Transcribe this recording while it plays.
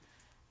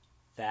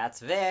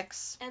That's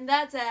Vix. And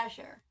that's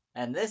Asher.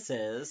 And this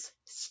is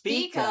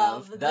Speak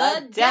of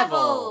the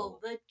Devil,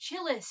 the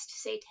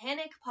chillest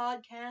satanic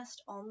podcast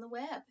on the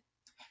web.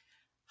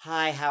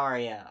 Hi, how are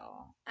you?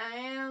 I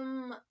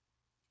am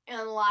in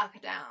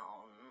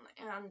lockdown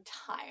and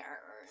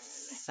tired.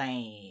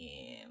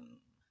 Same.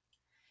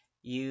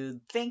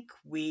 You'd think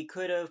we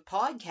could have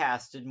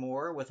podcasted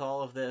more with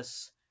all of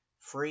this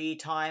free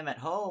time at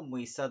home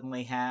we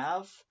suddenly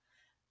have.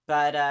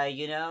 But,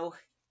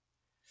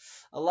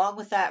 along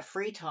with that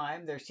free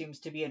time, there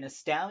seems to be an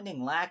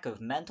astounding lack of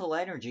mental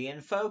energy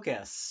and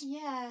focus.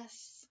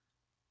 Yes.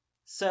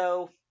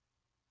 So,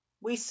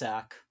 we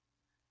suck.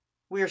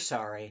 We're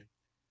sorry.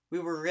 We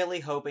were really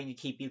hoping to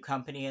keep you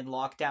company in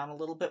lockdown a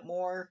little bit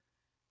more,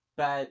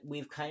 but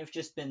we've kind of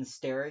just been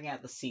staring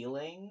at the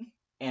ceiling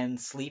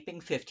and sleeping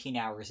 15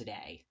 hours a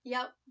day.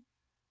 Yep.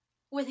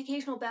 With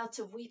occasional bouts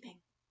of weeping.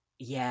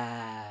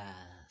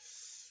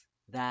 Yes,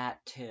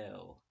 that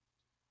too.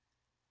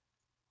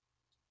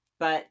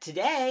 But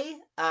today,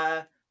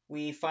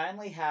 we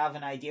finally have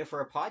an idea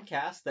for a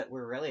podcast that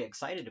we're really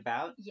excited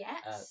about.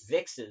 Yes.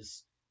 Vix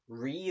is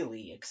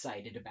really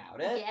excited about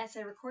it. Yes,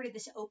 I recorded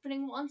this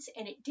opening once,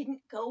 and it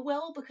didn't go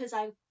well because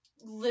I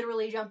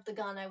literally jumped the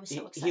gun. I was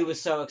so excited. He was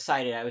so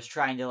excited. I was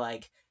trying to,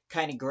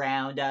 kind of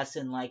ground us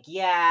and,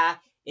 yeah,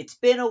 it's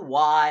been a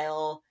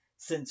while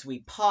since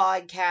we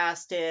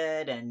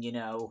podcasted, and,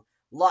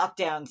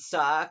 lockdown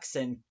sucks,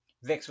 and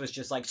Vix was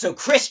just like, so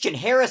Christian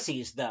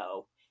heresies,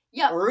 though.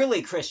 Yep.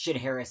 Early Christian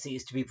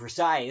heresies, to be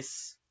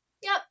precise.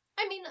 Yep.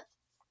 I mean,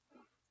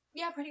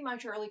 yeah, pretty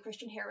much early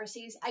Christian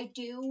heresies. I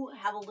do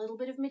have a little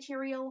bit of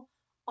material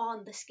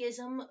on the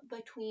schism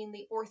between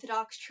the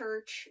Orthodox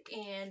Church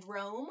and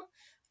Rome,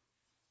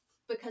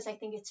 because I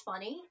think it's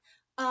funny.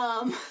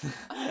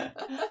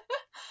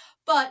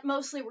 But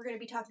mostly we're going to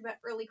be talking about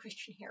early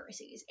Christian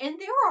heresies. And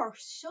there are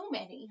so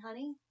many,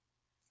 honey.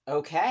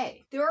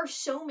 Okay. There are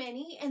so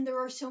many, and there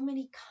are so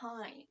many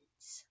kinds.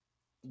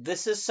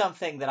 This is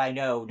something that I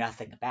know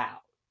nothing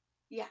about.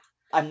 Yeah.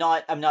 I'm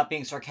not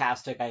being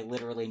sarcastic. I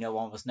literally know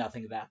almost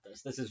nothing about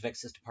this. This is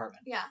Vix's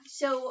department. Yeah,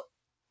 so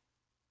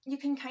you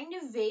can kind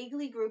of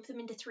vaguely group them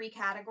into three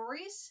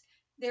categories.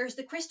 There's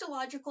the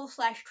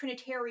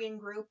Christological/Trinitarian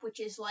group, which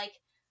is like,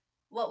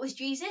 what was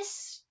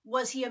Jesus?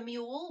 Was he a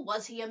mule?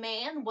 Was he a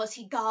man? Was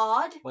he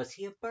God? Was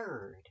he a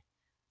bird?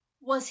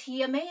 Was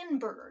he a man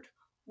bird?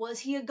 Was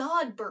he a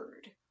God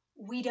bird?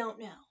 We don't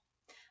know.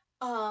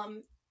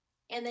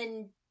 And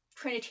then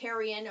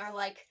Trinitarian are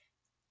like,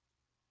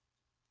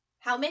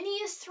 how many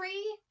is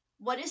three?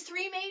 What is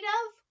three made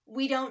of?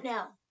 We don't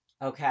know.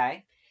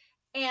 Okay.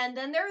 And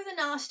then there are the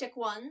Gnostic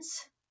ones,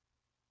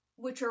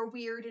 which are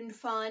weird and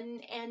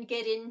fun and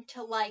get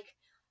into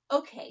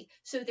okay,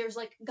 so there's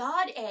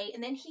God A,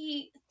 and then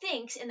he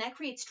thinks, and that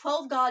creates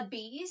 12 God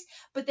Bs,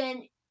 but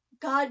then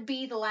God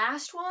B, the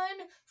last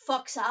one,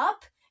 fucks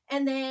up,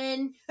 and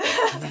then...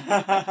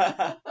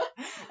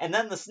 And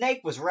then the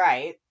snake was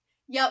right.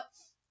 Yep.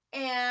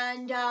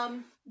 And,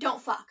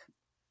 don't fuck.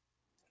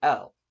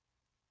 Oh.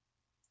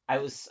 I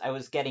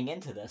was getting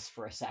into this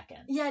for a second.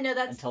 Yeah, no,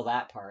 until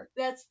that part.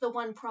 That's the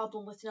one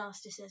problem with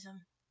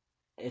Gnosticism.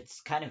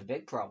 It's kind of a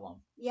big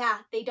problem. Yeah,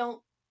 they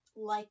don't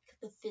like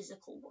the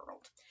physical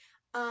world.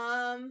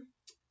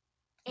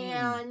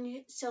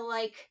 And so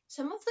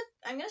some of the,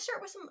 I'm going to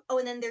start with some,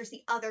 and then there's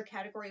the other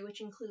category,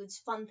 which includes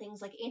fun things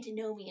like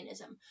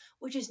antinomianism,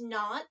 which is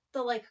not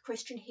the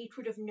Christian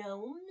hatred of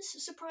gnomes,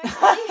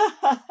 surprisingly.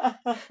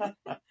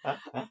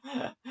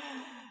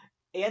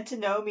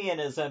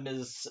 Antinomianism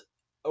is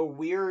a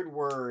weird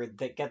word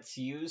that gets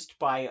used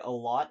by a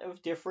lot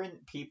of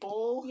different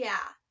people.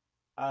 Yeah.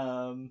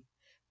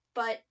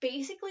 But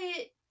basically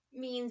it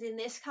means in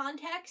this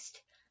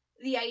context,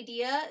 the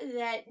idea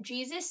that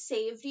Jesus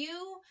saved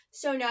you,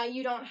 so now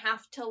you don't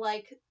have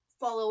to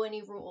follow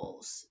any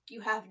rules. You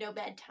have no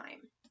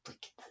bedtime.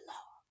 Breaking the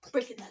law.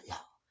 Breaking the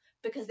law.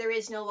 Because there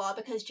is no law,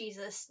 because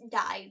Jesus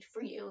died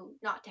for you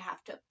not to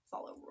have to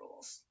follow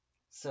rules.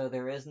 So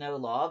there is no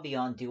law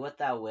beyond do what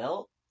thou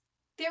wilt?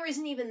 There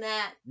isn't even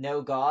that.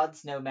 No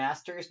gods, no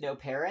masters, no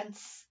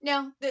parents?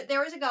 No,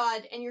 there is a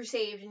God, and you're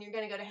saved, and you're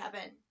gonna go to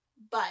heaven.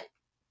 But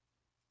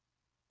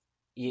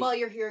while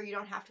you're here, you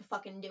don't have to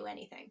fucking do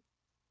anything.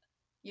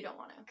 You don't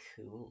want to.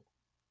 Cool.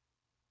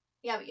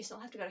 Yeah, but you still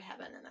have to go to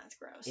heaven, and that's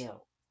gross.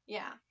 Ew.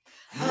 Yeah.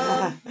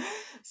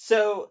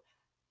 So,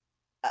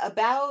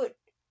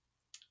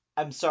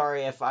 I'm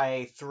sorry if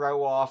I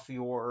throw off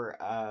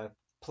your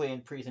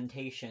planned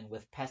presentation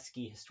with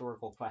pesky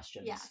historical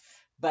questions. Yeah.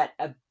 But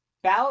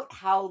about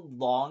how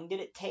long did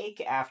it take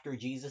after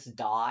Jesus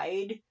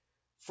died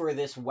for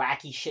this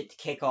wacky shit to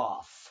kick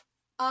off?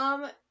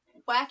 Wacky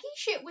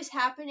shit was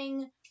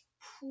happening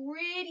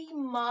pretty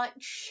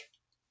much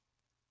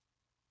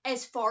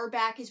as far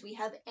back as we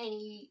have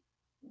any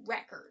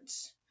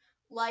records.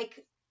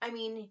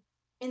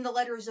 In the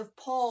letters of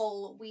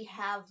Paul, we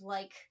have,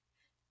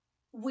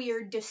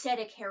 weird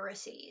Docetic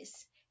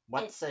heresies.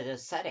 What's a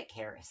Docetic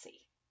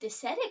heresy?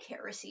 Docetic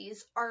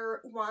heresies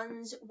are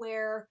ones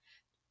where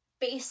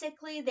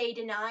basically they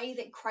deny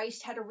that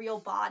Christ had a real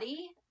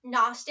body,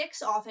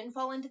 Gnostics often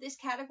fall into this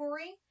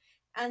category.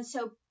 And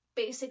so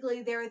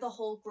basically they're the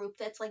whole group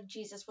that's like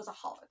Jesus was a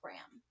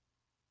hologram.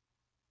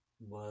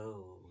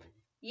 Whoa.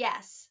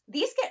 Yes,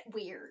 these get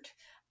weird.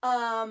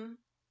 And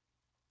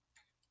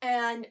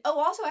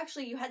also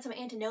actually you had some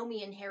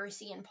antinomian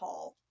heresy in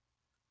Paul.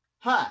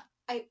 Huh.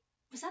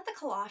 Was that the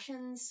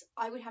Colossians?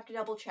 I would have to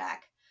double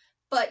check.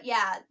 But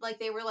yeah, like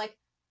they were like,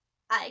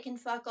 I can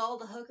fuck all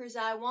the hookers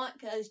I want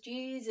because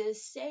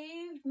Jesus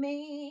saved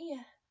me.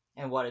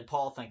 And what did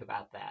Paul think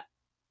about that?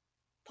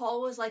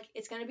 Paul was like,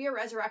 it's going to be a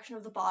resurrection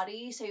of the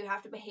body, so you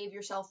have to behave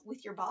yourself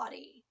with your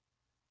body.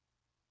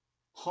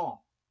 Huh.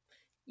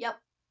 Yep.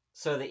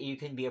 So that you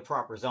can be a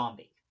proper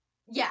zombie.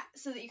 Yeah,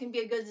 so that you can be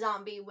a good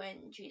zombie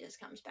when Jesus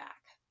comes back.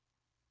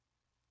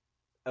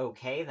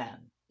 Okay,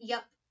 then.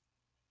 Yep.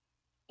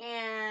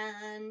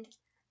 And,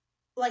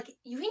 like,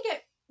 you can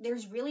get,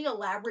 there's really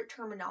elaborate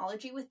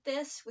terminology with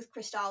this, with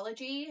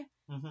Christology.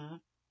 Mm-hmm.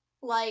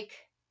 Like,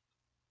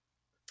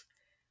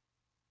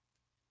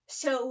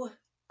 so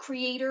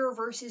creator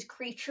versus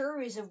creature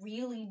is a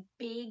really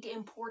big,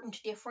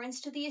 important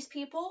difference to these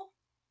people.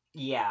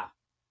 Yeah.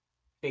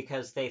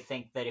 Because they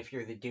think that if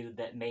you're the dude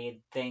that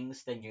made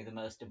things, then you're the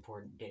most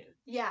important dude.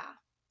 Yeah.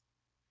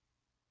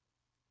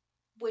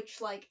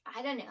 Which, like,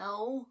 I don't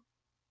know.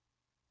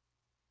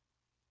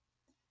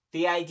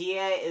 The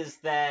idea is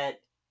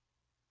that,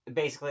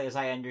 basically, as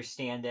I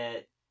understand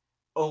it,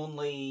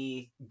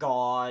 only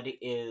God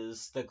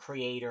is the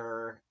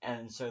creator,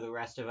 and so the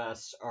rest of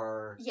us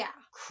are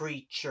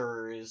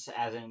creatures,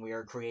 as in we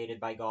are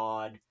created by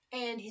God.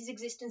 And his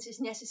existence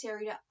is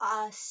necessary to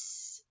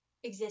us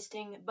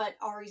existing, but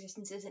our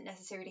existence isn't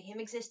necessary to him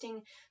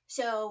existing,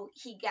 so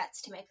he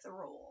gets to make the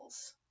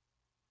rules.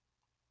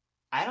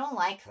 I don't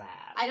like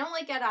that. I don't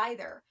like that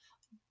either.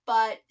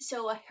 But,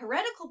 so a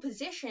heretical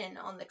position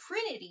on the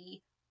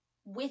Trinity,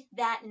 with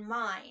that in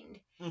mind,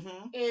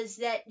 is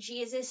that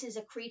Jesus is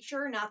a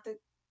creature, not the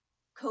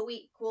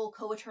co-equal,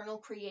 co-eternal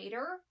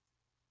creator.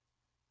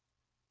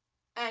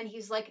 And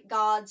he's like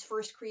God's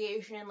first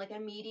creation, like a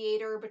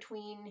mediator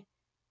between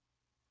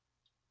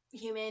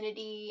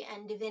humanity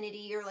and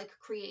divinity, or like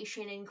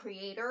creation and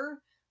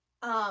creator.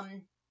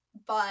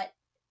 But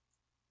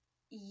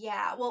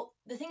yeah, well,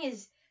 the thing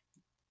is,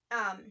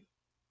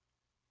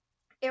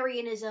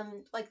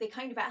 Arianism, like, they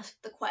kind of asked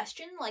the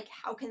question, like,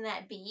 how can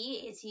that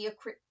be? Is he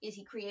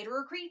creator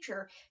or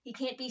creature? He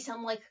can't be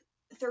some, like,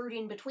 third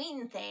in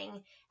between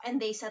thing, and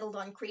they settled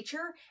on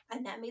creature,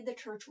 and that made the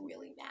church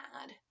really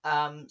mad.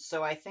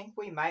 So I think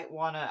we might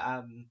want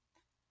to,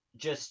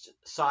 just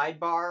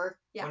sidebar,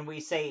 when we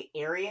say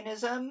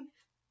Arianism,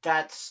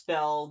 that's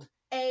spelled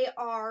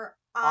A-R-I-N,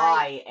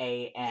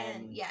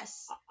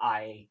 yes.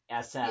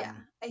 I-S-M.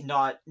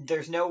 Yeah,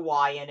 there's no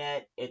Y in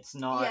it, it's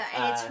not... Yeah,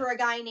 and it's for a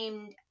guy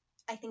named,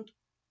 I think,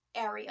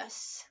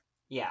 Arius.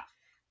 Yeah.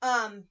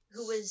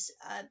 Who was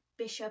a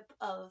bishop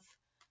of,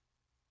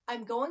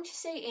 I'm going to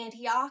say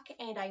Antioch,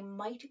 and I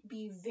might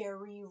be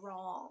very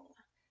wrong.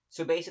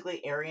 So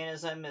basically,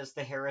 Arianism is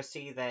the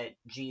heresy that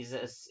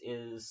Jesus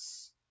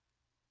is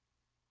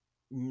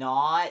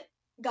not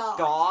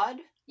God?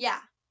 Yeah.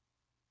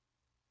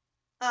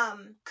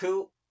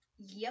 Cool.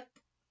 Yep.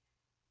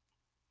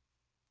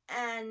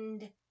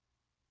 And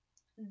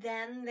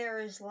then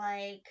there's,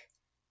 like,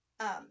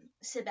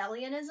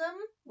 Sabellianism,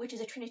 which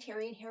is a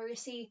Trinitarian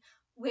heresy,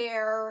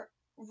 where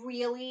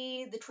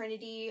really the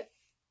Trinity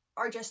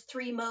are just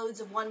three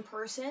modes of one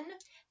person,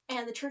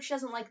 and the church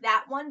doesn't like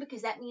that one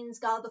because that means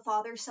God the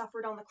Father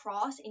suffered on the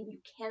cross, and you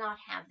cannot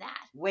have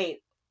that.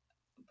 Wait.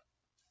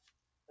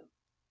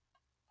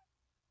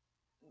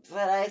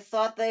 But I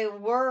thought they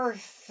were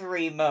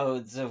three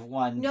modes of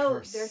one person. No,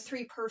 they're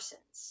three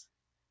persons.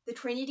 The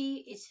Trinity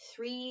is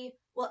three...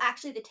 Well,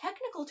 actually, the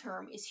technical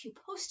term is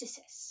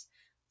hypostasis,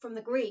 from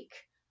the Greek,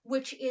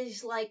 which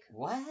is like...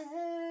 What?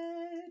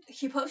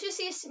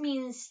 Hypostasis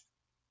means...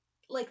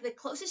 Like, the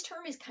closest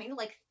term is kind of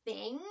like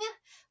thing.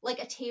 Like,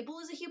 a table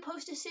is a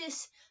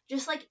hypostasis.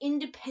 Just, like,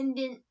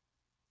 independent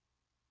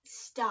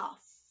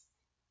stuff.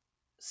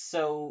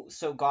 So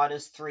God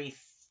is three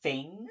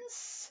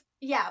things?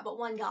 Yeah, but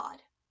one God.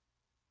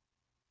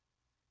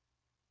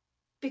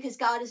 Because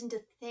God isn't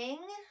a thing,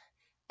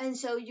 and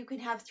so you can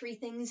have three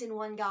things in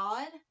one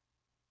God.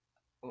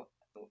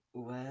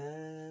 What?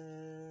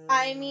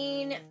 I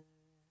mean,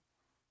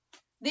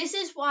 this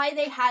is why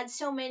they had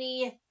so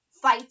many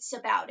fights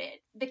about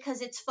it,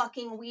 because it's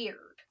fucking weird.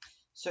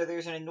 So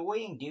there's an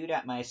annoying dude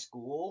at my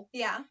school.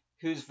 Yeah.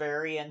 Who's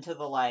very into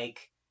the,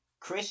 like,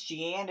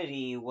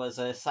 Christianity was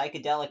a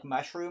psychedelic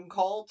mushroom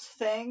cult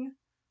thing,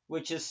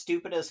 which is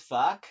stupid as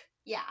fuck.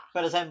 Yeah.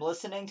 But as I'm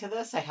listening to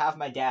this, I have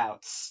my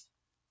doubts.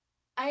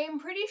 I am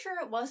pretty sure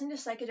it wasn't a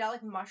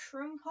psychedelic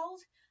mushroom cult.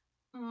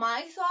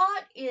 My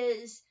thought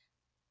is,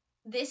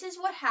 this is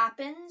what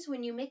happens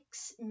when you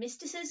mix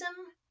mysticism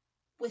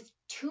with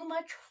too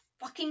much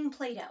fucking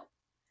Plato.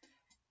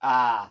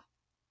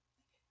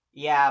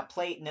 Yeah,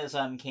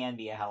 Platonism can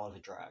be a hell of a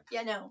drug.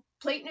 Yeah, no.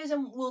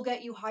 Platonism will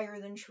get you higher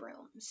than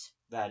shrooms.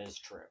 That is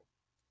true.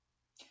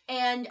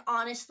 And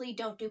honestly,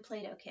 don't do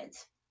Plato,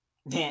 kids.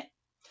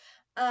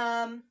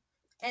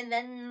 And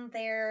then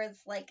there's,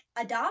 like,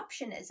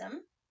 adoptionism.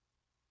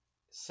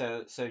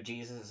 So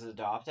Jesus is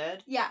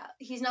adopted? Yeah,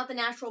 he's not the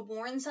natural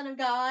born son of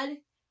God.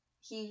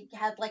 He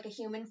had, like, a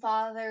human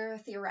father,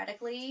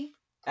 theoretically.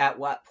 At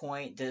what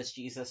point does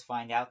Jesus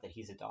find out that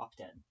he's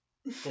adopted?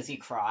 Does he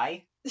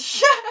cry?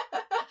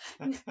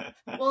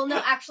 Well,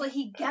 no, actually,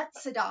 he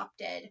gets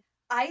adopted.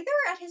 Either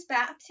at his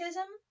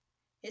baptism,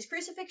 his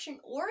crucifixion,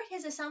 or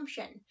his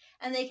assumption.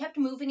 And they kept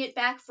moving it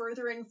back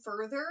further and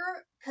further,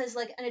 because,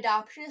 like, an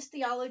adoptionist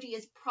theology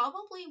is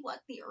probably what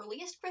the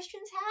earliest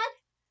Christians had.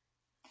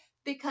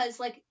 Because,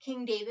 like,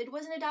 King David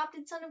was an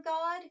adopted son of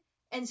God,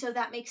 and so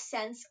that makes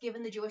sense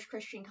given the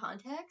Jewish-Christian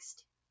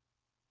context.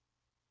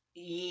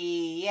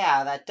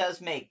 Yeah, that does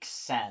make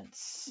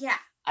sense. Yeah.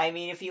 I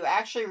mean, if you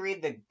actually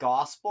read the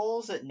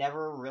Gospels, it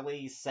never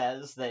really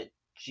says that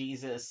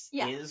Jesus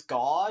is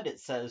God. It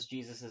says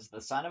Jesus is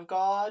the Son of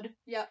God.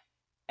 Yep.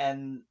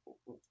 And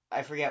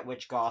I forget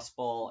which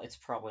Gospel. It's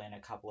probably in a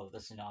couple of the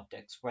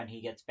Synoptics when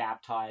he gets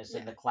baptized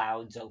and the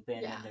clouds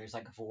open and there's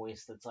like a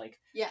voice that's like,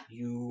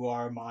 "You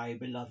are my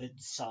beloved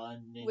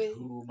Son, in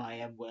whom I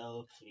am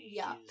well pleased."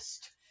 Yep.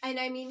 And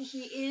I mean,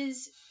 he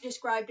is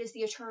described as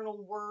the eternal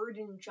Word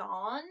in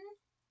John.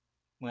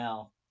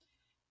 Well,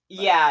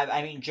 yeah,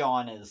 I mean,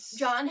 John has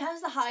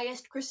the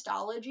highest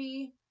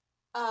Christology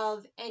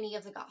of any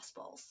of the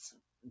Gospels.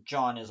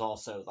 John is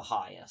also the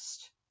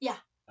highest. Yeah.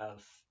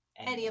 Of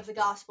any of the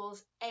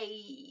Gospels.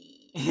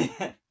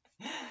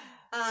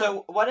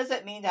 So, what does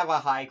it mean to have a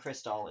high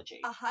Christology?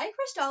 A high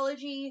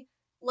Christology,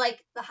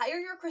 like, the higher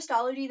your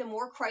Christology, the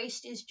more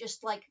Christ is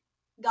just, like,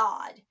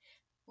 God.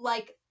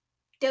 Like,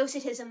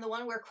 Docetism, the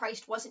one where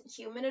Christ wasn't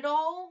human at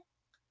all,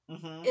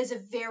 is a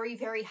very,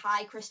 very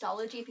high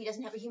Christology. If he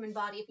doesn't have a human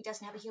body, if he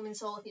doesn't have a human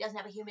soul, if he doesn't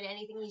have a human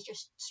anything, he's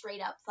just straight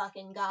up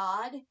fucking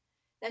God.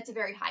 That's a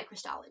very high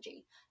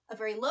Christology. A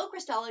very low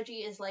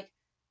Christology is, like,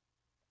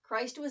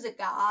 Christ was a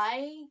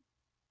guy.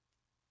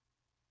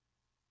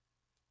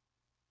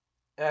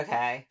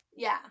 Okay.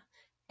 Yeah.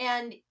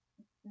 And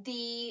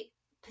the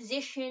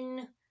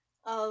position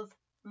of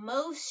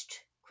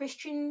most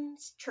Christian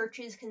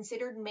churches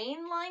considered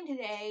mainline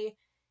today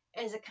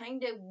as a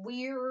kind of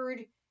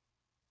weird,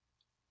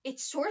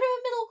 it's sort of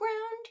a middle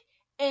ground,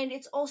 and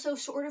it's also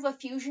sort of a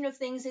fusion of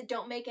things that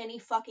don't make any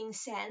fucking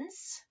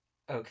sense.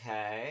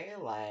 Okay,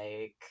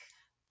 like,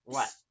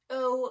 what?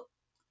 So,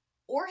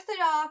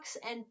 Orthodox,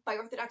 and by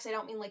Orthodox I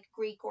don't mean like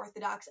Greek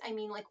Orthodox, I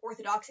mean like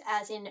Orthodox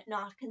as in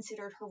not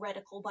considered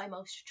heretical by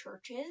most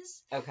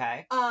churches.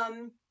 Okay.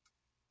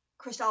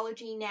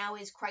 Christology now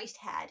is Christ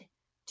had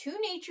two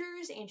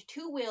natures and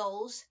two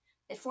wills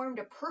that formed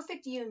a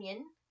perfect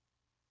union,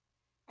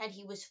 and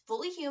he was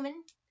fully human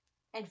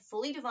and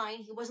fully divine.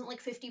 He wasn't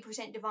like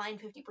 50% divine,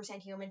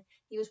 50% human.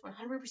 He was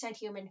 100%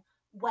 human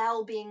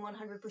while being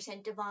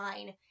 100%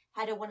 divine,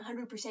 had a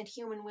 100%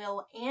 human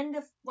will and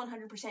a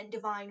 100%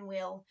 divine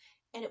will.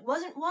 And it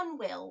wasn't one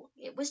will,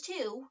 it was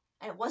two.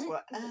 And it wasn't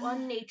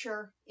one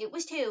nature, it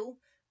was two.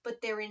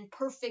 But they're in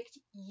perfect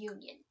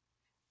union.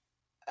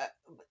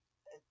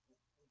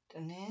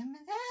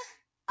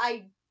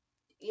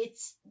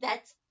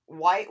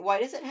 Why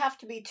does it have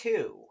to be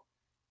two?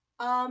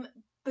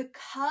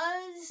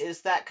 Because...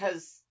 Is that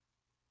because...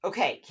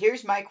 Okay,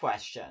 here's my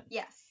question.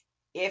 Yes.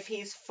 If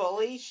he's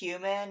fully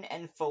human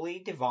and fully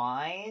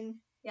divine...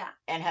 Yeah.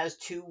 And has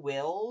two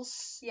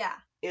wills... Yeah.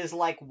 Is,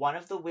 like, one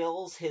of the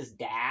wills his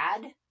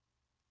dad?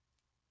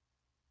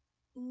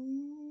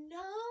 No.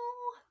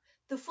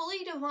 The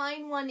fully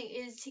divine one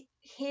is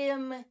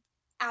him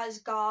as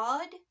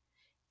God,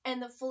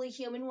 and the fully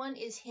human one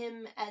is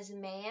him as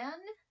man.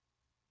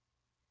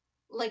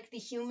 Like the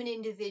human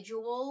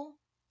individual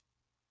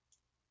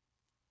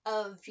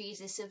of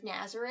Jesus of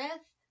Nazareth.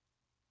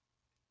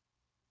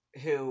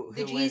 Who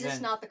the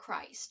Jesus, not the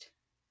Christ.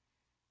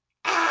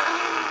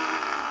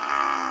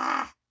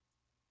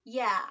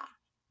 Yeah.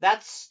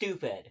 That's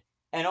stupid.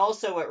 And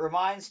also, it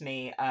reminds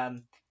me,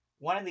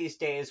 one of these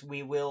days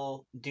we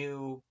will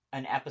do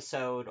an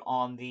episode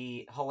on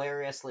the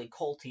hilariously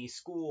culty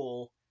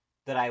school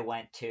that I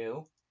went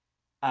to.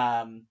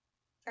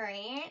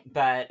 Right.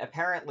 But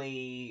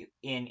apparently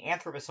in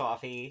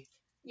Anthroposophy,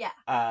 yeah,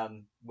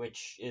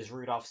 which is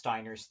Rudolf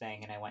Steiner's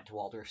thing, and I went to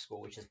Waldorf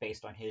school, which is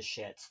based on his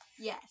shit.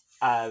 Yes.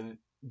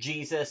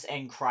 Jesus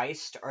and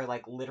Christ are,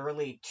 like,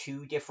 literally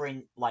two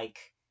different, like,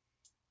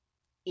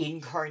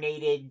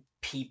 incarnated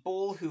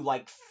people who,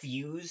 like,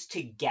 fuse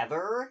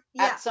together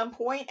at some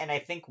point, and I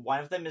think one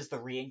of them is the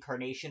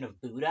reincarnation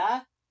of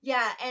Buddha.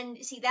 Yeah, and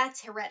see,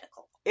 that's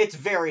heretical. It's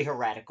very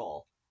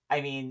heretical. I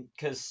mean,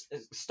 because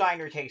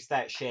Steiner takes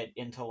that shit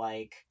into,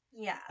 like...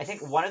 Yeah. I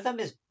think one of them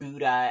is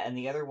Buddha, and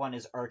the other one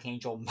is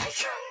Archangel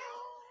Michael.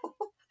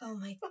 Oh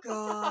my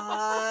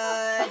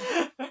god.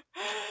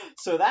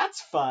 So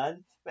that's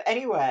fun. But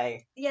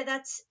anyway. Yeah,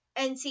 that's...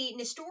 And see,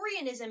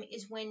 Nestorianism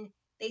is when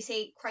they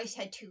say Christ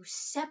had two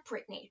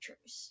separate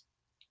natures.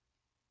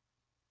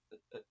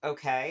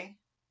 Okay.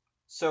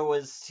 So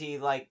was he,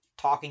 like,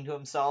 talking to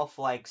himself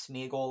like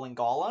Smeagol and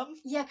Gollum?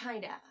 Yeah,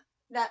 kinda.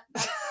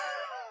 That's...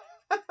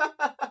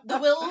 The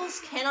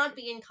wills cannot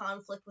be in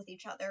conflict with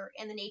each other,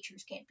 and the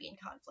natures can't be in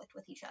conflict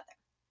with each other.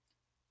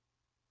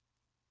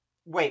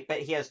 Wait, but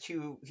he has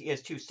two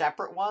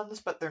separate ones,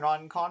 but they're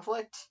not in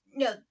conflict?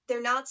 No,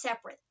 they're not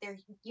separate. They're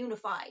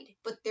unified,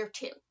 but they're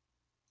two.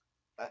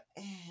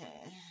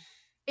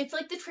 It's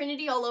like the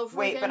Trinity all over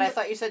Wait, again. but I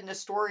thought you said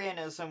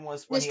Nestorianism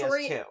was when he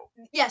has two.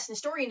 Yes,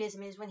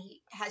 Nestorianism is when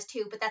he has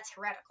two, but that's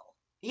heretical.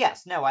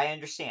 Yes, no, I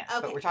understand.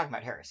 Okay. But we're talking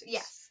about heresies.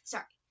 Yes,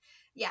 sorry.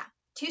 Yeah,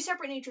 two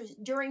separate natures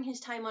during his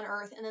time on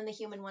Earth, and then the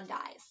human one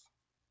dies.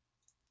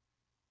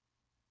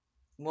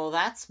 Well,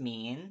 that's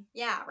mean.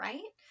 Yeah,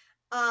 right?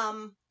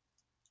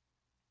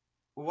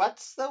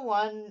 What's the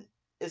one...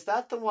 Is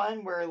that the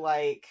one where,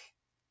 like,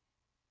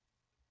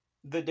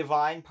 the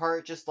divine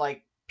part just,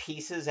 like,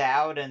 pieces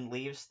out and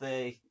leaves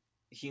the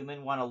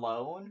human one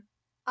alone?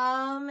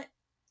 I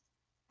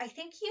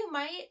think you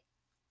might...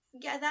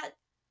 Yeah,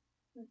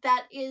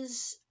 that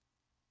is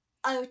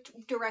a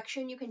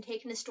direction you can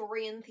take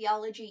Nestorian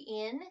theology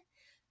in.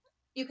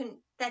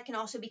 That can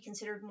also be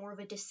considered more of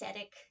a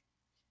docetic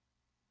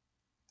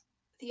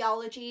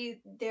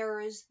theology.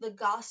 There's the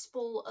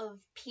Gospel of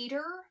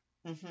Peter.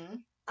 Mm-hmm.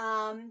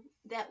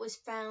 That was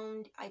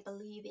found, I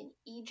believe, in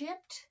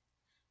Egypt,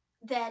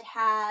 that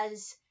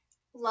has,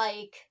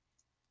 like,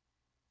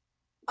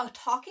 a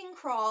talking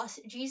cross,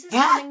 Jesus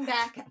coming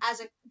back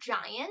as a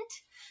giant.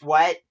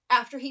 What?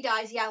 After he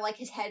dies, yeah, like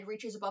his head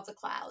reaches above the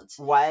clouds.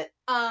 What?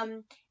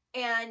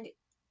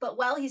 But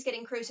while he's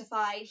getting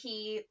crucified,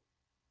 he,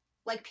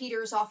 like,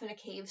 Peter's off in a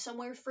cave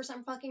somewhere for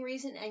some fucking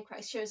reason, and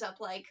Christ shows up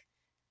like,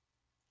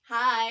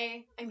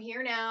 hi, I'm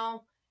here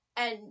now,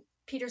 and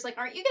Peter's like,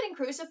 aren't you getting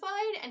crucified?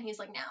 And he's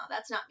like, no,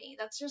 that's not me.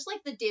 That's just,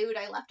 like, the dude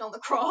I left on the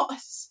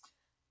cross.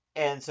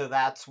 And so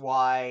that's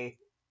why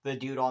the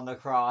dude on the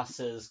cross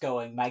is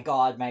going, my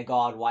God,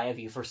 why have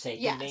you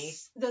forsaken me?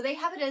 Yes, though they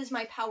have it as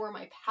my power,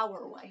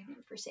 why have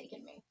you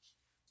forsaken me?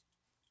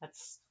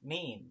 That's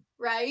mean.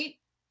 Right?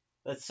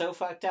 That's so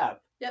fucked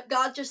up. Yep,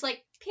 God's just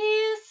like,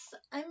 peace,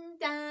 I'm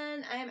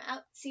done, I'm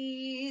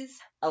outsies.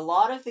 A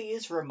lot of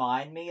these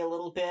remind me a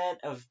little bit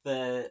of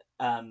the,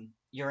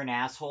 you're an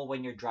asshole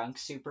when you're drunk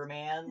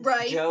Superman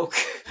joke.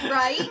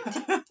 Right.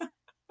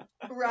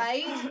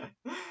 Right.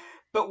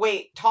 But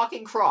wait,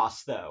 talking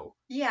cross, though.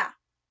 Yeah.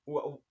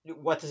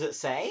 What does it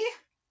say?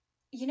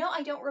 You know,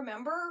 I don't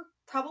remember.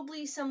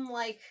 Probably some,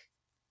 like,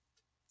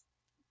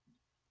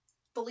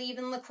 believe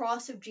in the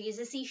cross of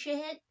Jesus-y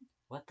shit.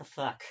 What the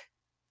fuck?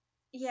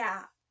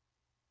 Yeah.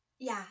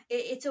 Yeah,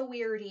 it's a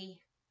weirdie.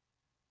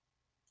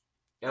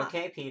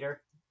 Okay,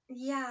 Peter.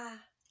 Yeah.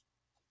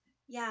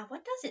 Yeah,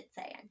 what does it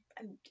say?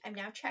 I'm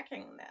now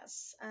checking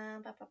this. Do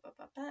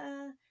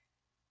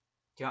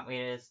you want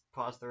me to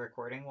pause the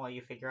recording while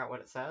you figure out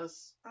what it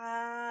says?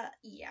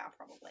 Yeah,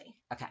 probably.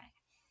 Okay.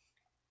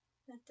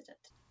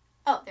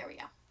 Oh, there we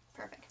go.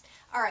 Perfect.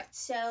 Alright,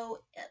 so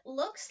it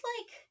looks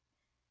like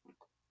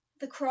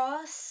the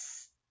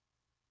cross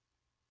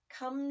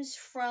comes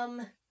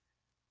from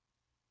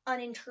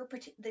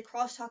the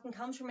cross talking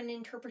comes from an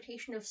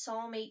interpretation of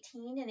Psalm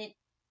 18, and it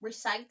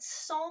recites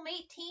Psalm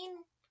 18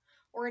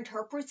 or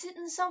interprets it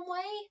in some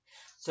way.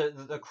 So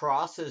the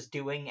cross is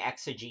doing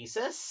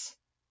exegesis?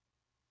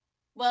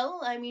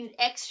 Well, I mean,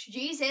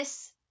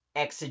 ex-Jesus.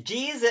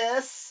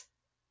 Exegesis?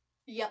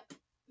 Yep.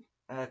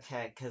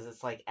 Okay, because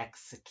it's like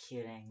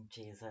executing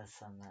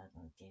Jesus, and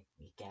then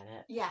you get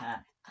it? Yeah.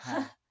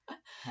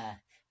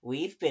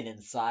 We've been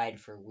inside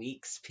for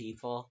weeks,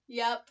 people.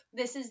 Yep.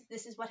 This is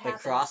what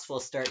happens. The cross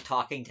will start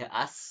talking to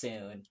us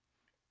soon.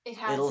 It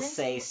hasn't. It'll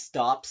say,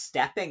 "Stop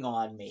stepping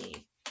on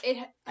me.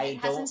 I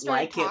don't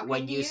like it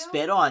when you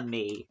spit on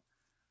me.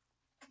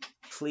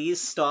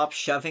 Please stop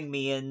shoving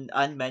me in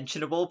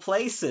unmentionable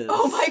places."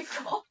 Oh my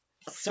god.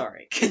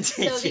 Sorry,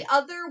 continue. So the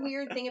other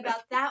weird thing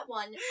about that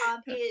one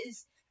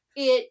is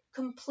it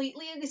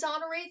completely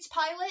exonerates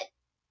Pilate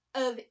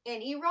of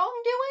any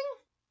wrongdoing.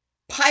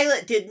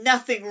 Pilate did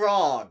nothing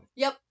wrong.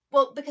 Yep.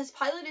 Well, because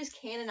Pilate is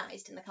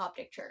canonized in the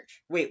Coptic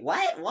Church. Wait,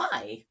 what?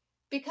 Why?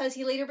 Because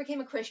he later became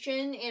a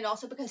Christian, and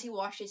also because he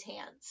washed his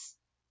hands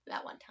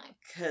that one time.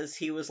 Because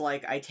he was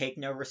like, I take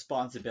no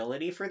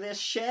responsibility for this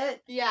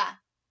shit? Yeah.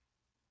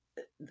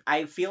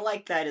 I feel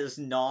like that is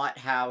not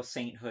how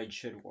sainthood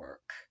should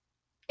work.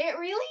 It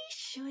really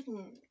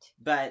shouldn't.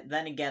 But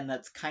then again,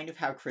 that's kind of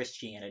how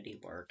Christianity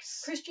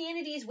works.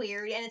 Christianity is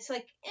weird, and it's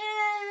like,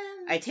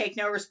 I take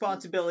no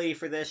responsibility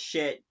for this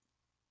shit.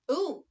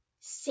 Ooh,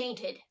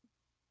 sainted.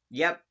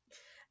 Yep.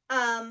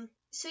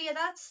 So yeah,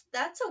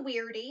 that's a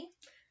weirdie.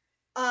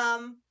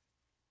 And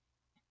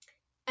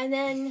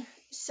then,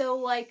 so,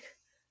 like,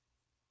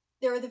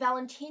 there are the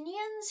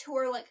Valentinians, who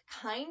are, like,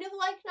 kind of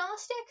like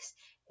Gnostics,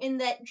 in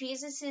that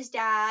Jesus'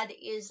 dad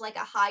is, like, a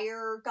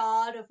higher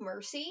god of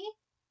mercy.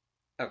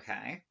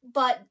 Okay.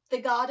 But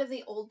the God of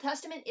the Old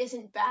Testament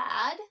isn't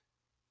bad.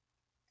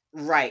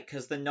 Right,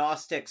 because the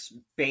Gnostics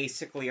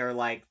basically are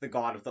like, the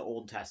God of the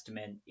Old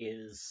Testament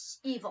is...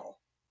 evil.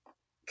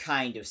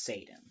 Kind of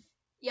Satan.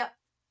 Yep.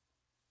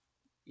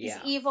 Yeah.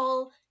 He's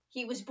evil.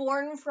 He was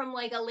born from,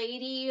 like, a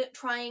lady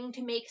trying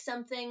to make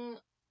something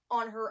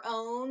on her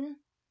own.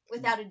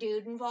 without a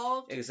dude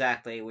involved.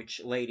 Exactly,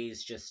 which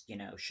ladies just, You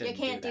shouldn't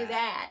can't do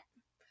that.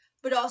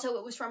 But also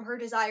it was from her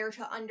desire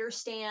to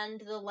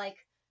understand the, like,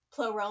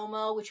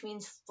 pleroma, which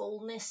means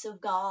fullness of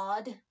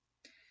God.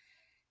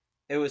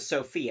 It was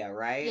Sophia,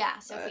 right? Yeah,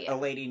 Sophia. A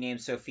lady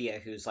named Sophia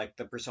who's like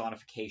the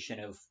personification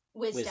of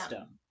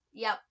wisdom.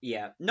 Yep.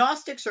 Yeah.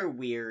 Gnostics are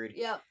weird.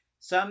 Yep.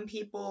 Some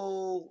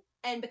people...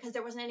 And because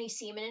there wasn't any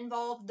semen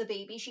involved, the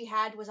baby she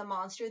had was a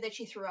monster that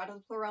she threw out of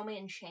the pleroma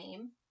in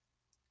shame.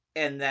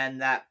 And then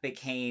that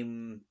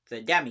became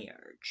the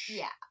Demiurge.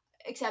 Yeah.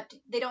 Except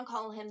they don't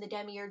call him the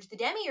Demiurge. The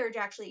Demiurge,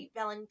 actually,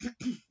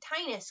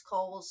 Valentinus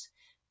calls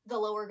the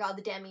lower god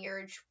the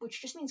Demiurge,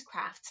 which just means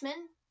craftsman.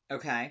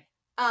 Okay.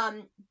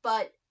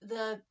 But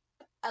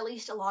at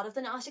least a lot of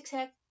the Gnostic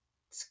sects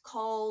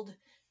called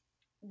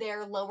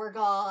their lower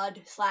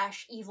god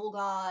 / evil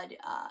god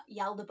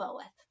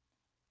Yaldabaoth.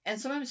 And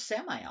sometimes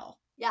Samael.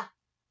 Yeah.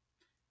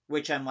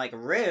 Which I'm like,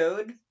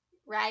 rude.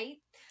 Right?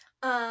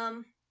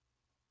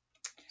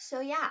 So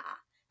yeah.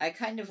 I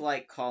kind of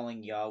like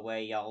calling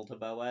Yahweh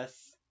Yaldabaoth.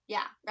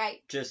 Yeah, right.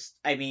 Just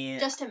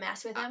to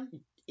mess with him.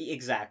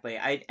 Exactly.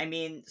 I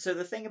mean, so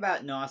the thing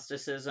about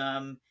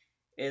Gnosticism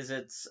is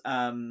it's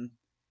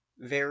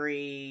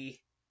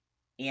very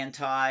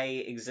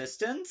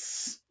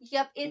anti-existence.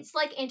 Yep, it's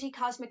like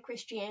anti-cosmic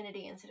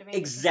Christianity instead of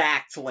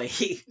Exactly.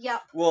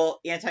 Yep. Well,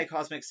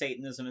 anti-cosmic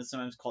Satanism is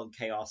sometimes called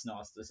chaos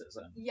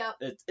Gnosticism. Yep.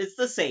 It's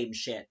the same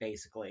shit,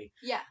 basically.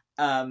 Yeah.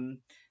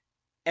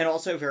 And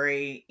also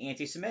very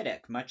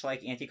anti-Semitic, much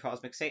like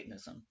anti-cosmic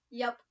Satanism.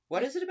 Yep.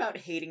 What is it about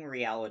hating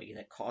reality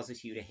that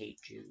causes you to hate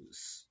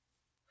Jews?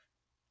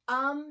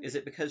 Is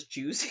it because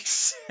Jews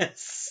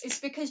exist? It's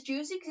because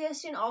Jews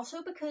exist, and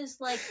also because,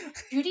 like,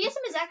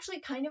 Judaism is actually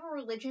kind of a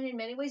religion in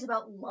many ways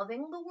about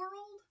loving the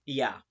world.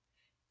 Yeah.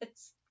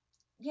 It's,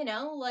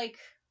 like...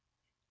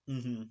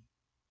 Mm-hmm.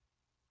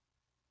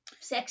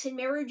 Sex and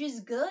marriage is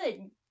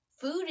good.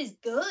 Food is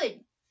good.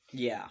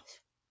 Yeah.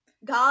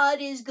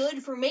 God is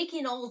good for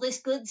making all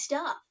this good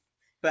stuff.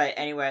 But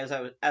anyway,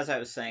 as I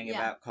was saying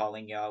about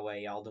calling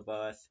Yahweh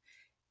Yaldabaoth,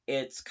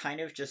 it's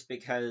kind of just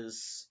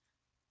because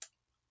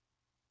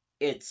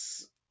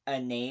it's a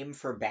name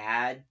for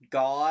bad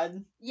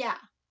God. Yeah.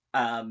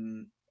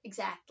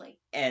 Exactly.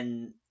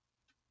 And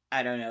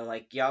I don't know,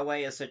 like,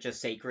 Yahweh is such a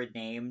sacred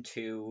name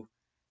to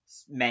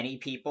many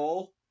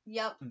people.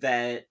 Yep.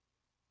 That,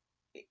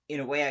 in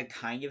a way, I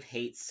kind of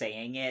hate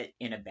saying it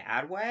in a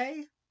bad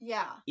way.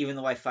 Yeah. Even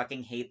though I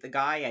fucking hate the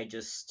guy,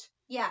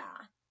 Yeah.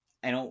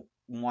 I don't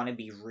want to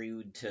be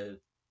rude to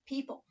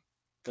people.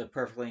 The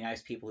perfectly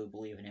nice people who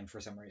believe in him for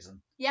some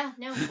reason. Yeah,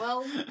 no,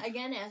 well,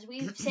 again,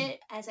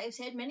 as I've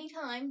said many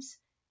times,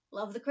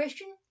 love the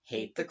Christian,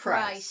 hate the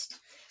Christ.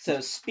 So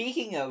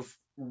speaking of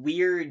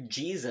weird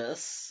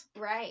Jesus...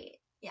 Right,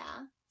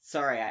 yeah.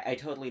 Sorry, I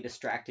totally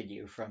distracted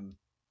you from...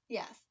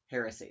 Yes.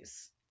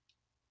 Heresies.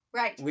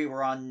 Right. We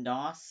were on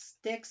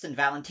Gnostics and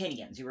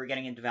Valentinians. You were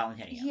getting into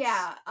Valentinians.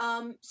 Yeah,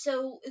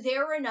 so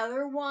they're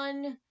another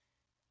one...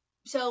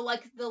 So,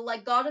 like, the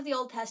God of the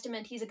Old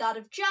Testament, he's a God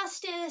of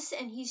justice,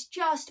 and he's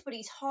just, but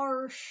he's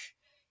harsh,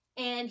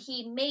 and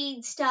he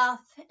made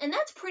stuff, and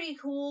that's pretty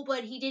cool,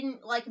 but he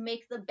didn't, like,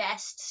 make the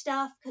best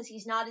stuff, because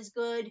he's not as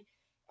good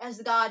as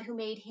the God who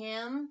made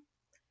him,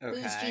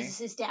 who's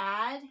Jesus'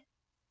 dad.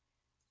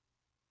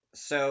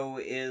 So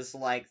is,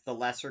 like, the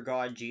lesser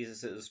God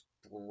Jesus'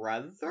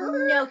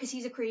 brother? No, because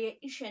he's a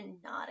creation,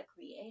 not a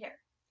creator.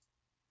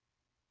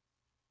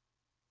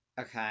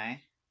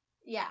 Okay.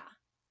 Yeah.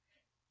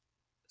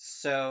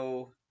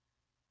 So,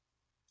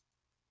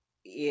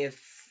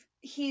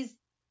 he's...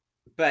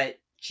 But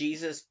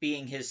Jesus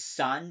being his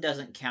son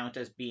doesn't count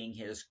as being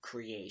his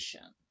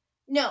creation.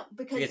 No,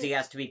 because he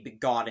has to be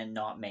begotten,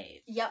 not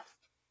made. Yep.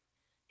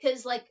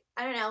 Because, like,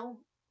 I don't know,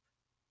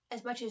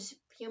 as much as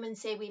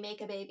humans say we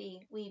make a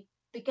baby, we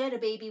beget a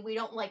baby, we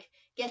don't, like,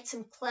 get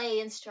some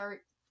clay and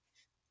start...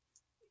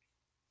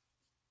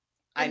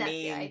 And that's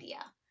the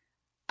idea.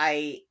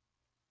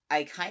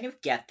 I kind of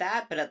get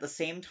that, but at the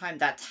same time,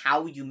 that's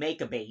how you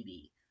make a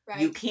baby. Right.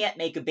 You can't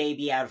make a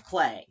baby out of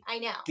clay. I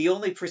know. The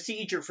only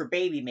procedure for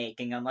baby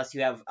making, unless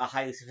you have a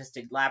highly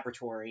sophisticated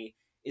laboratory,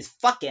 is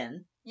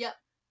fucking. Yep.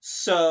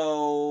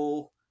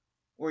 So,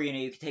 or,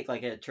 you could take,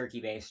 like, a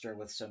turkey baster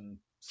with some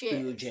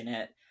spooge in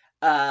it.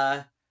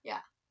 Yeah.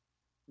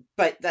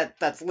 But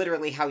that's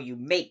literally how you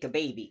make a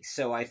baby.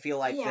 So I feel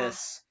like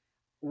this,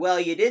 well,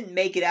 you didn't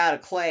make it out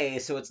of clay,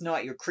 so it's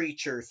not your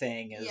creature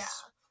thing is... Yeah.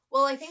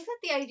 Well, I think that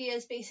the idea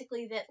is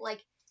basically that,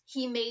 like,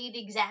 he made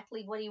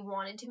exactly what he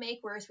wanted to make,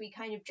 whereas we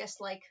kind of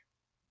just, like...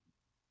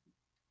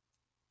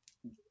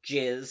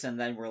 jizz, and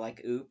then we're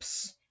like,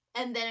 oops.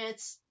 And then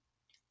it's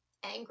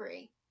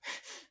angry.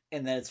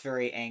 And then it's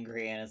very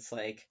angry, and it's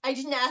like... I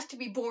didn't ask to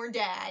be born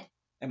dad.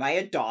 Am I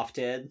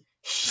adopted?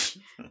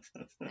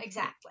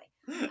 Exactly.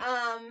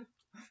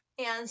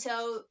 And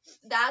so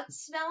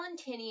that's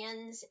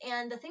Valentinians,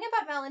 and the thing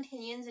about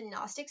Valentinians and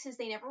Gnostics is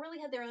they never really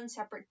had their own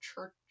separate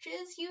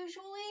churches,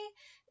 usually.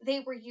 They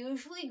were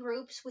usually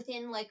groups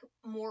within, like,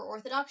 more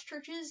Orthodox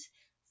churches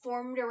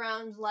formed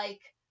around,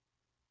 like,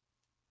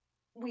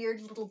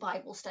 weird little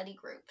Bible study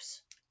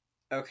groups.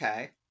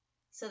 Okay.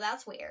 So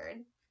that's weird.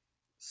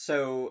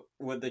 So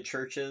would the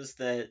churches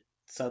that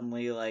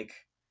suddenly, like,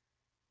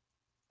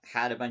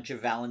 had a bunch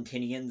of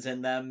Valentinians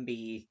in them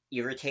be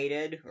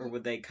irritated, or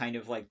would they kind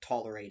of, like,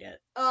 tolerate it?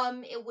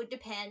 It would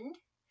depend.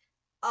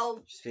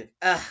 I'll Just be,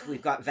 ugh,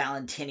 we've got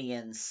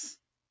Valentinians.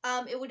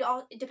 it would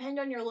all depend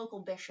on your local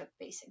bishop,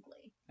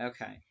 basically.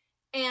 Okay.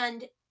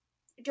 And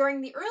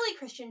during the early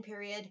Christian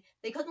period,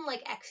 they couldn't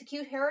like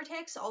execute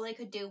heretics. All they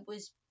could do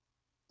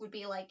would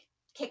be like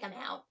kick them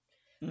out.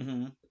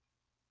 Mm-hmm.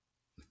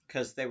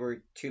 Because they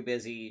were too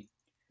busy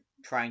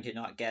trying to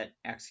not get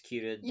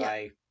executed Yep.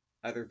 by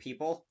other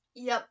people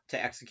Yep.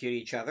 to execute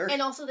each other.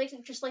 And also they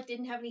just like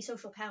didn't have any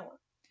social power.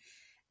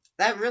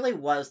 That really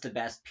was the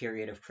best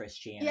period of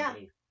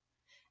Christianity.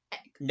 Yeah.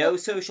 No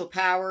social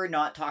power,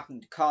 not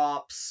talking to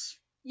cops.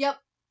 Yep.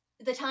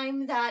 The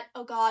time that,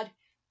 oh god,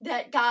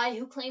 that guy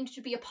who claimed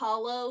to be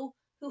Apollo,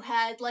 who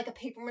had like a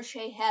paper mache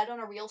head on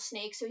a real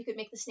snake so he could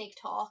make the snake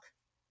talk.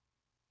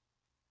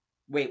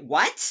 Wait,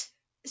 what?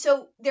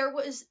 So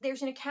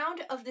there's an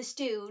account of this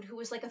dude who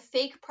was like a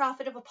fake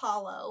prophet of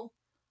Apollo.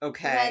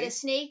 Okay. Who had a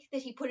snake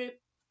that he put a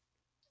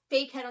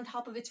fake head on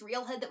top of its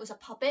real head that was a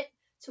puppet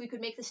so he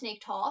could make the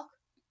snake talk.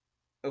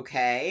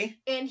 Okay.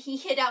 And he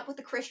hid out with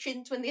the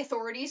Christians when the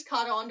authorities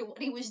caught on to what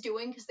he was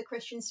doing because the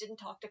Christians didn't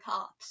talk to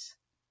cops.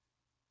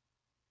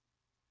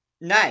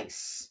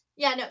 Nice.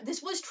 Yeah, no,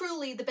 this was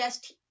truly the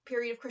best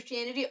period of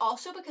Christianity,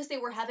 also because they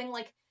were having,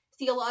 like,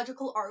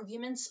 theological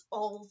arguments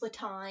all the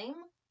time.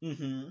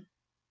 Mm-hmm.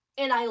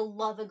 And I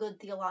love a good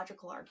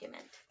theological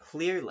argument.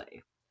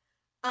 Clearly.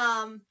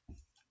 Let's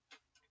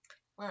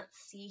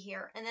see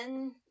here. And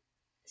then,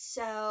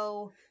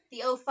 so,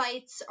 the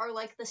Ophites are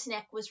like the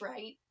Sneck was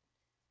right.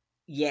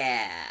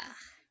 Yeah.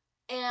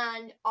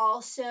 And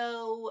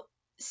also,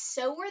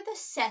 so were the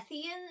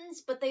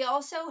Sethians, but they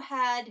also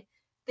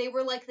they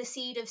were like the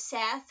seed of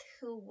Seth,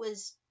 who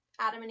was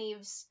Adam and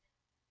Eve's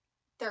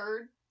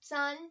third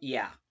son.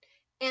 Yeah.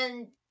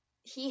 And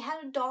he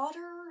had a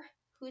daughter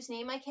whose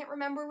name I can't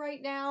remember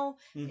right now.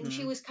 Mm-hmm. And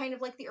she was kind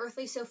of like the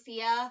earthly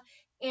Sophia.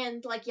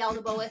 And like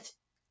Yaldabaoth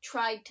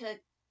tried to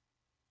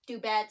do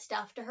bad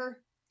stuff to her.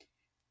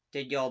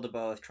 Did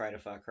Yaldabaoth try to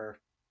fuck her?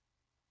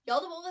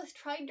 Yaldabaoth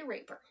tried to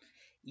rape her.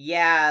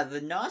 Yeah,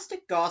 the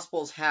Gnostic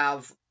Gospels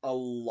have a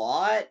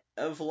lot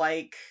of,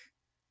 like...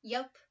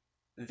 Yep.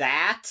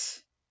 That.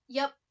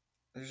 Yep.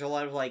 There's a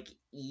lot of, like,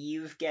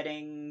 Eve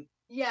getting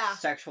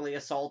sexually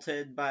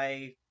assaulted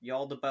by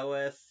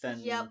Yaldabaoth,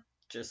 and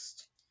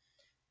just...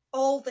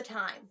 all the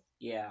time.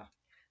 Yeah.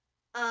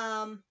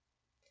 Yeah,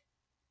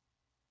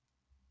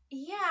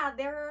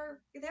 there are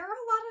a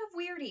lot of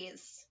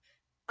weirdies.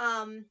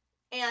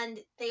 And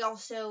they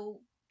also,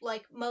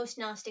 like most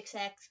Gnostic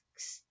sects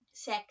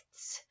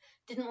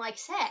didn't like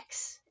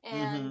sex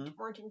and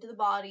weren't into the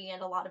body,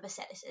 and a lot of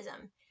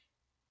asceticism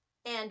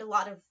and a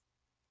lot of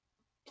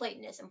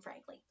Platonism,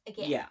 frankly.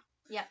 Again. Yeah.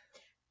 Yep.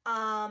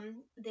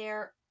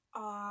 There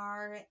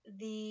are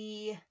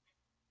the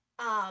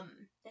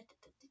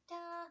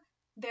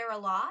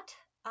Verilot,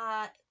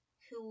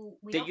 who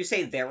Did you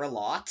say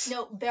Verilot?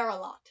 No,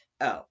 Verilot.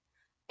 Oh.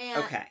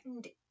 And okay.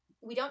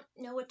 We don't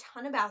know a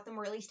ton about them,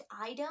 or at least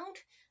I don't,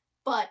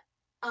 but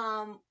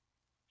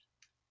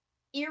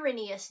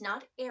Irenaeus,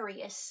 not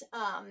Arius,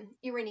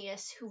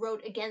 Irenaeus, who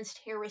wrote Against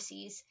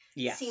Heresies,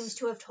 seems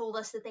to have told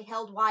us that they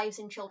held wives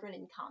and children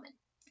in common,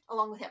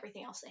 along with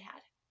everything else they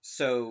had.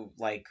 So,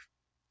 like,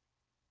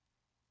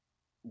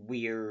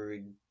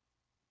 weird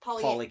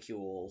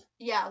polycule.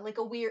 Yeah, like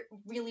a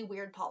really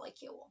weird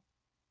polycule.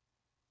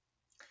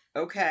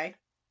 Okay.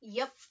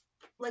 Yep,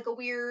 like a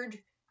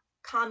weird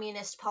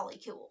communist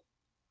polycule.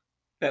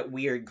 But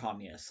weird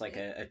communist, like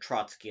a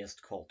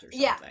Trotskyist cult or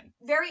something. Yeah,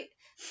 very,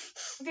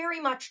 very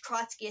much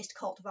Trotskyist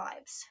cult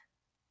vibes.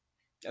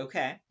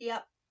 Okay.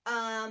 Yep.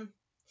 And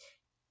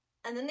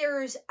then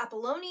there's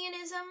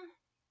Apollonianism,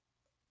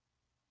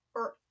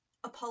 or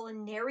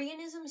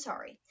Apollinarianism,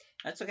 sorry.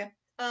 That's okay.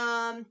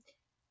 And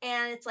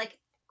it's like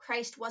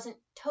Christ wasn't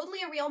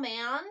totally a real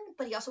man,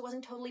 but he also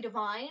wasn't totally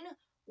divine.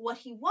 What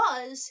he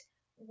was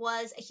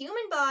a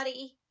human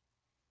body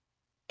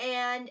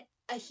and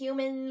a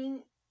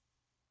human,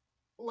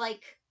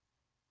 like,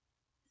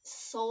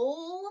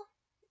 soul.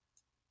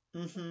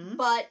 Mm-hmm.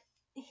 But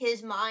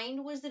his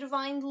mind was the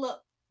divine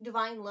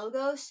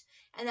logos,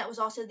 and that was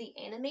also the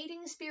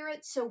animating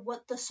spirit, so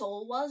what the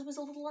soul was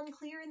a little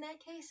unclear in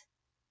that case.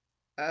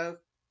 Oh,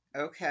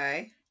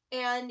 okay.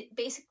 And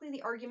basically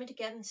the argument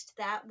against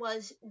that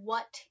was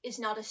what is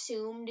not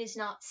assumed is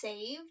not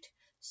saved.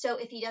 So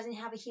if he doesn't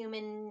have a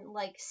human,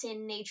 like,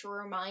 sin, nature,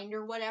 or mind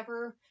or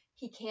whatever,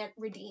 he can't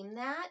redeem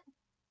that.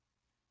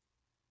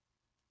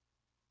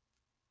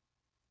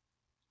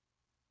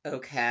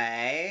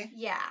 Okay.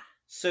 Yeah.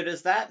 So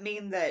does that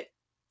mean that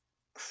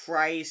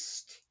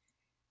Christ...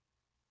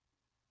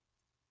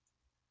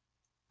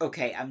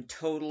 Okay, I'm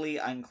totally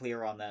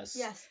unclear on this.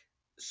 Yes.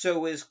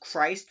 So is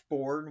Christ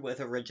born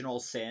with original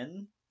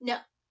sin? No.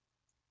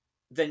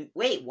 Then,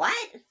 wait,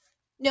 what?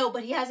 No,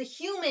 but he has a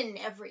human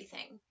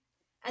everything.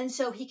 And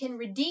so he can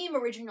redeem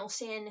original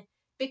sin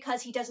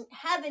because he doesn't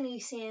have any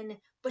sin,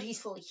 but he's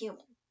fully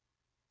human.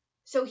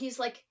 So he's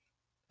like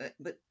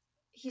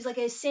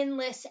as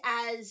sinless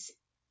as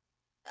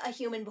a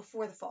human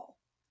before the fall.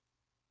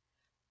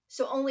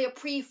 So only a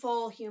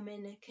pre-fall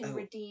human can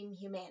redeem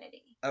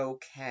humanity.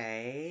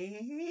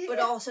 Okay. But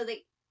also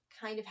they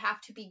kind of have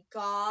to be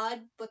God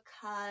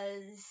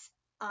because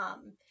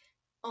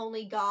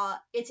only God,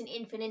 it's an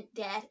infinite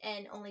debt,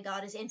 and only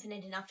God is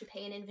infinite enough to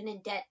pay an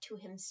infinite debt to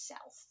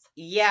himself.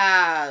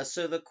 Yeah,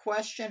 so the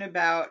question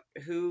about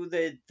who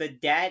the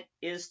debt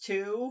is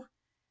to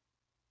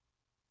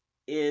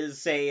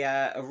is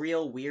a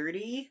real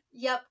weirdie.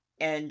 Yep.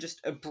 And just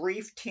a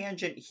brief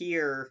tangent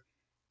here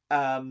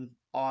on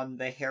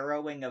the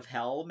harrowing of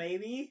hell,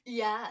 maybe?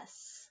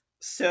 Yes.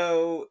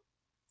 So,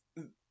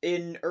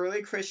 in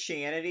early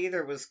Christianity,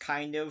 there was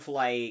kind of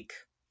like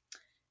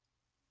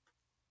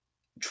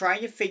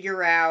trying to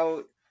figure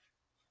out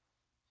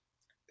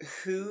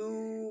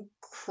who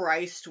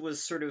Christ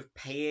was sort of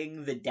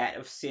paying the debt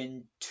of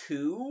sin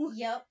to.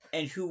 Yep.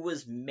 And who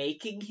was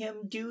making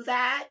him do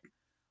that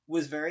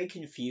was very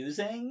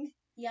confusing.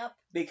 Yep.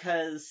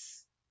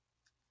 Because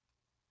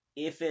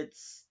if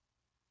it's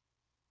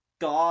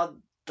God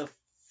the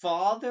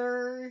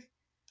Father,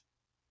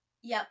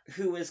 yep,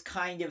 who is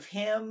kind of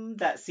him,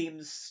 that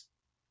seems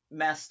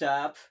messed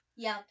up.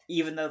 Yep.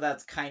 Even though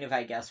that's kind of,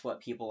 I guess,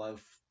 what people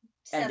have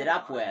ended Settled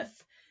up on.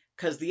 with.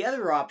 Because the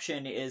other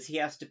option is he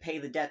has to pay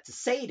the debt to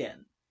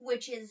Satan.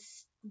 Which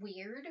is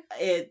weird.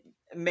 It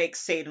makes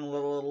Satan a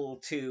little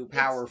too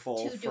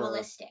powerful. It's too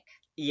dualistic.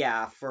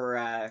 Yeah,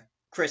 for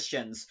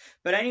Christians.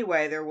 But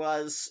anyway, there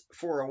was,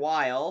 for a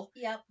while,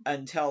 Yep.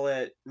 until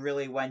it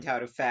really went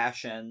out of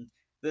fashion,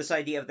 this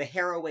idea of the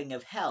harrowing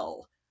of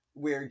hell,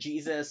 where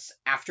Jesus,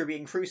 after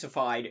being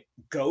crucified,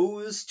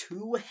 goes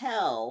to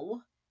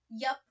hell.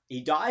 Yep.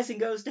 He dies and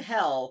goes to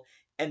hell,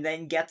 and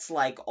then gets,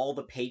 like, all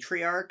the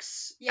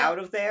patriarchs out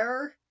of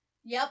there.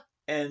 Yep.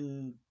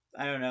 And,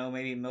 I don't know,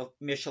 maybe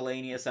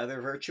miscellaneous other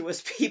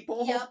virtuous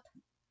people. Yep.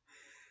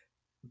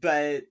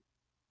 But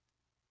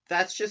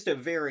that's just a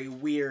very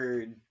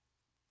weird...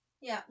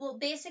 Yeah, well,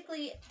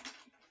 basically,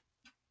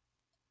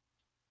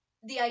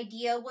 the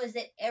idea was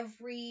that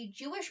every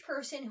Jewish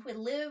person who had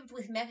lived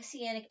with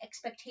messianic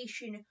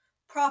expectation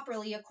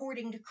properly,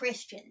 according to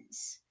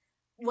Christians,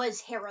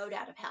 was harrowed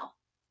out of hell.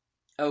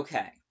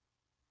 Okay.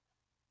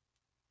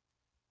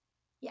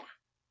 Yeah.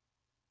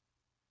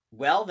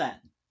 Well then.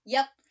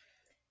 Yep.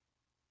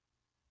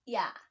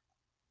 Yeah.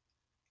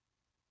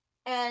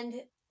 And,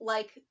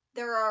 like,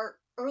 there are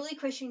early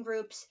Christian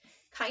groups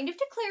kind of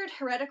declared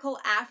heretical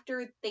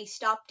after they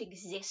stopped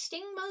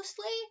existing,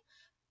 mostly,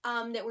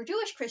 that were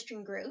Jewish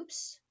Christian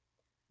groups.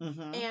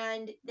 Mm-hmm.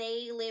 And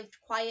they lived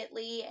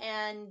quietly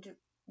and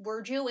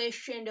were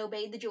Jewish and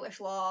obeyed the Jewish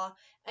law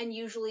and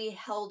usually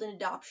held an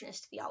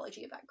adoptionist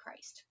theology about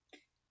Christ.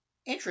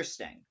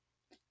 Interesting.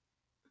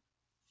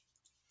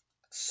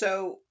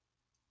 So,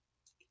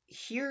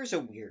 here's a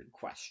weird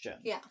question.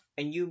 Yeah.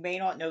 And you may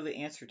not know the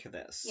answer to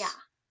this. Yeah.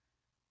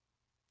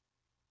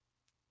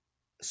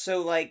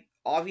 So, like,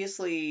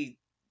 obviously,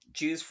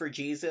 Jews for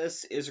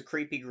Jesus is a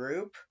creepy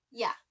group.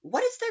 Yeah.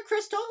 What is their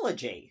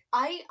Christology?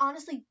 I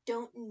honestly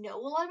don't know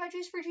a lot about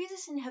Jews for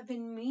Jesus and have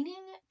been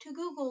meaning to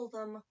Google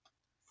them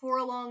for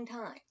a long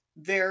time.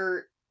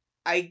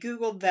 I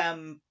Googled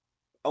them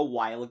a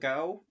while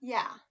ago.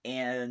 Yeah.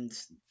 And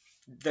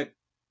the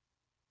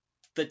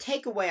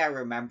takeaway I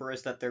remember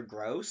is that they're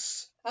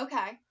gross.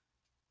 Okay.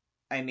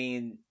 I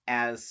mean,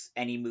 as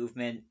any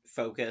movement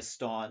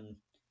focused on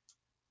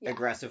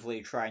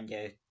aggressively trying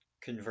to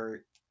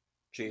convert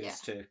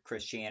Jews to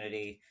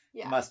Christianity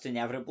must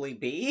inevitably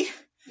be.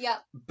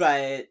 Yep.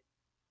 But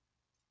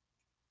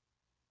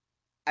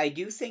I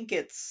do think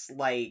it's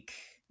like...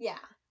 Yeah.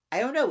 I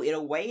don't know, in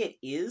a way it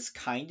is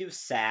kind of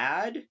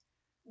sad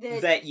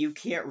that you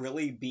can't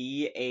really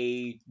be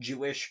a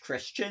Jewish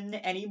Christian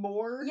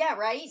anymore. Yeah,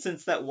 right?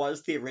 Since that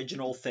was the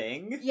original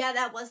thing. Yeah,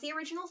 that was the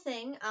original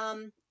thing.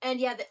 And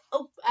yeah,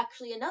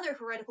 actually another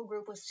heretical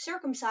group was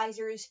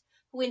circumcisers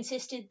who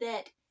insisted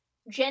that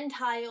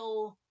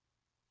Gentile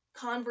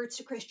converts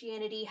to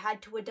Christianity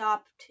had to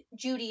adopt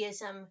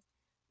Judaism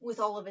with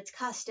all of its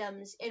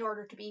customs in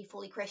order to be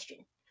fully Christian.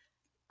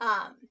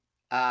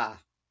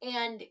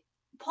 And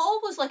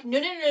Paul was like,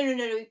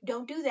 no,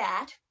 don't do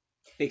that.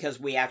 Because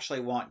we actually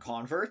want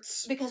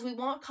converts? Because we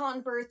want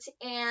converts,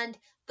 and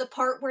the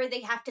part where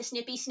they have to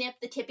snippy snip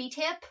the tippy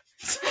tip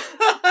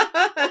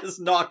is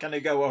not going to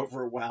go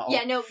over well.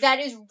 Yeah, no, that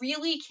is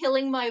really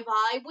killing my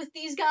vibe with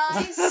these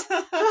guys.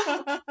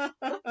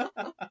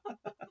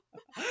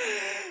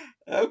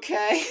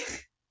 Okay.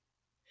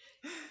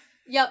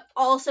 Yep,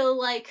 also,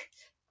 like,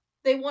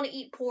 they want to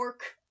eat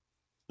pork.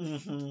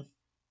 Mm-hmm.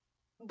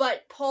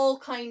 But Paul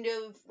kind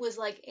of was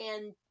like,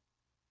 and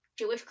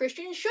Jewish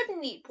Christians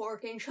shouldn't eat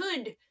pork and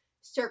should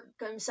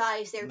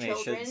circumcise their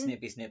children. They should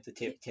snippy snip the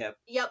tip.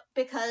 Yep,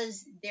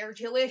 because they're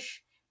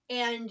Jewish.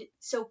 And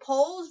so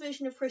Paul's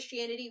vision of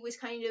Christianity was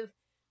kind of,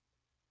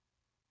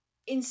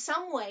 in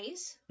some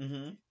ways,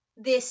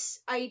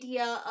 this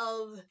idea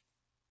of,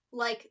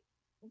 like,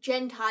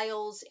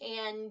 Gentiles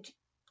and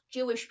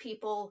Jewish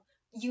people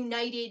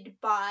united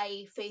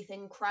by faith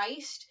in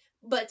Christ,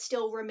 but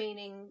still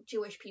remaining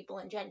Jewish people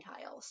and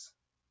Gentiles.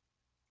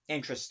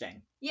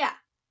 Interesting. Yeah.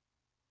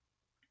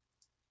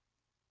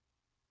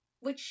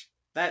 Which...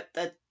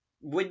 That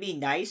would be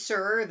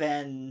nicer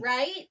than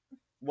right?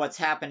 what's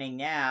happening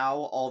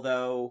now,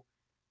 although,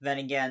 then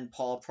again,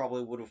 Paul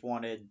probably would have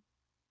wanted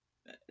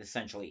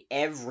essentially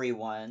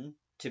everyone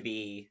to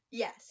be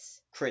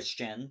Yes.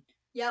 Christian.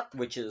 Yep.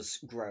 Which is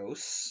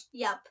gross.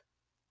 Yep.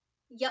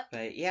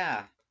 But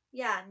yeah.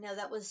 Yeah, no,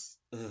 that was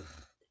Ugh.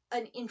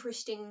 an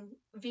interesting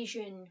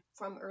vision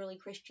from early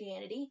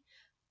Christianity.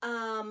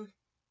 Yeah,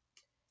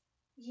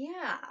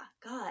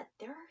 God,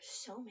 there are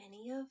so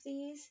many of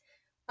these.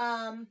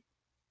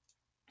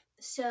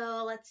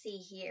 So let's see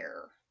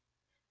here.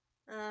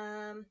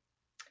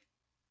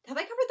 Have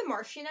I covered the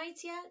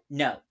Martianites yet?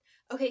 No.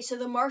 Okay, so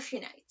the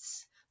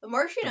Martianites. The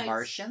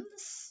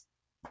Martians?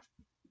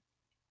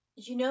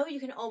 You know, you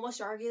can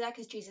almost argue that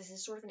because Jesus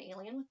is sort of an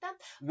alien with them.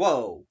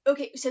 Whoa.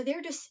 Okay, so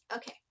they're just...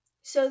 Okay,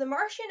 so the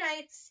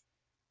Martianites,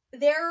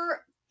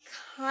 they're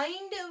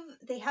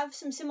they have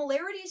some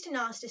similarities to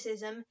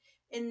Gnosticism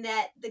in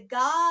that the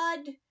god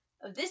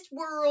of this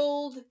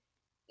world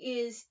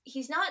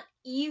he's not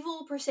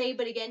evil per se,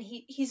 but again,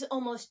 he's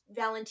almost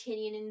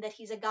Valentinian in that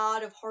he's a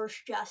god of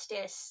harsh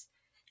justice.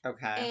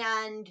 Okay.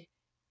 And,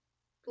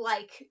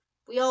 like,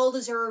 we all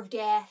deserve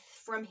death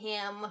from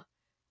him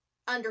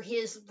under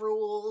his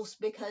rules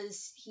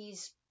because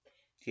he's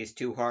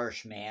too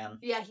harsh, man.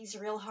 Yeah, he's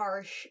real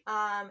harsh.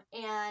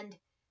 And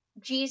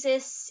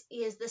Jesus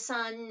is the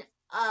son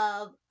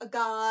of a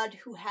god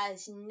who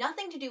has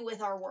nothing to do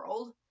with our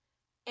world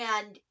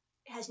and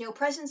has no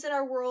presence in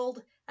our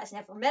world, has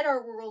never met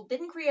our world,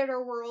 didn't create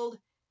our world,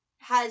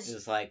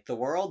 It's like, the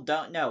world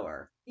don't know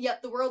her.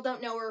 Yep, the world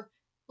don't know her.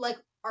 Like,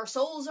 our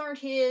souls aren't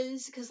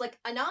his, because, like,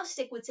 a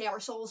Gnostic would say our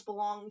souls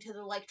belong to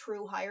the, like,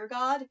 true higher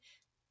god.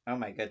 Oh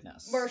my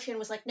goodness. Martian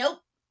was like, nope,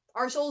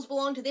 our souls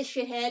belong to this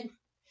shithead.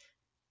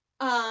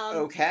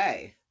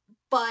 Okay.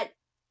 But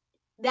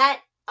that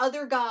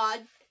other god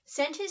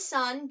sent his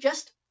son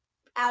just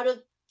out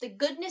of the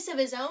goodness of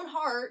his own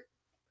heart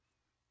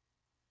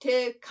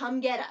to come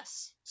get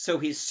us. So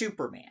he's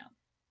Superman.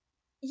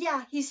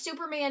 Yeah, he's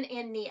Superman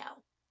and Neo.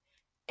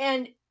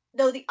 And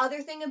though the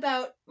other thing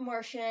about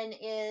Martian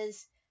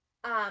is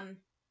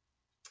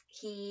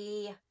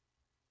he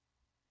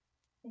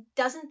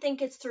doesn't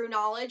think it's through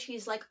knowledge.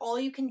 He's like, all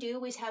you can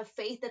do is have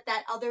faith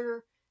that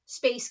other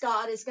space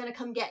god is going to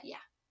come get you.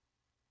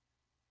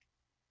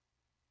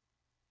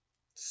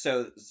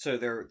 So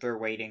they're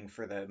waiting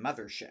for the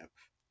mothership.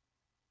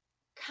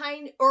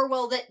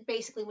 That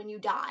basically when you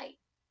die,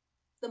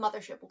 the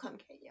mothership will come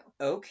get you.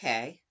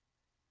 Okay.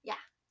 Yeah.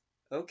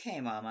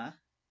 Okay, Mama.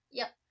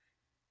 Yep.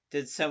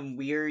 Did some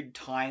weird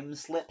time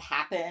slip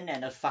happen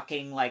and a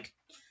fucking,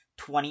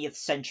 20th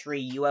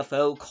century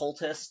UFO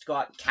cultist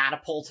got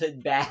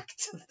catapulted back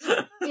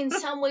to... In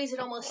some ways, it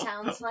almost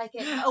sounds like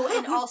it. Oh,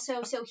 and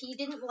also, so he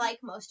didn't like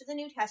most of the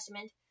New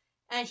Testament,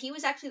 and he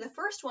was actually the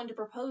first one to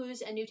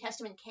propose a New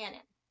Testament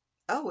canon.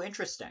 Oh,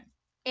 interesting.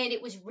 And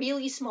it was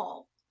really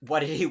small.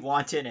 What did he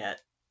want in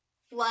it?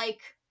 Like,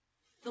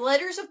 the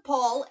letters of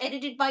Paul,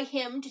 edited by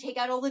him to take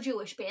out all the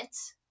Jewish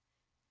bits,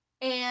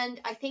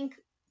 and I think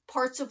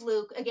parts of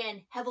Luke,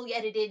 again, heavily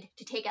edited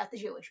to take out the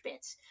Jewish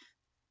bits.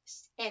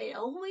 And it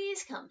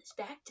always comes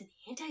back to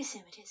the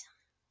anti-Semitism.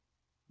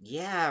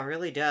 Yeah, it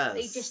really does.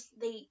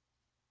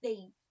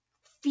 They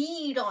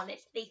feed on it.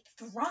 They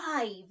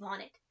thrive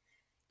on it.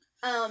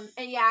 And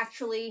yeah,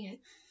 actually,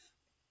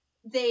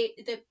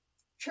 the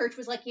church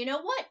was like, you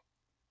know what?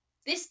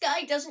 This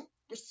guy doesn't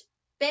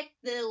respect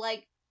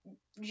the,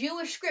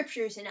 Jewish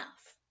scriptures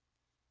enough.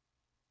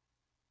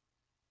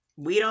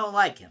 We don't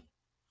like him.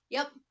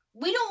 Yep.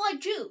 We don't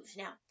like Jews.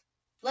 Now,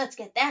 let's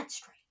get that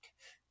straight.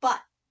 But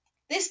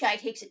this guy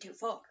takes it too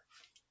far.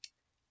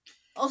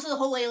 Also, the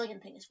whole alien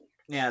thing is weird.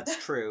 Yeah,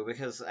 it's true,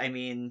 because, I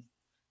mean...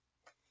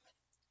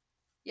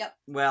 Yep.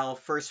 Well,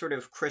 for sort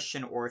of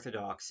Christian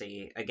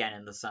orthodoxy, again,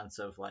 in the sense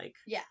of,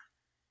 yeah,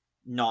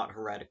 not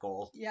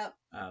heretical. Yep.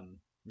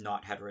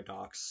 Not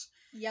heterodox.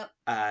 Yep.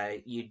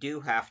 You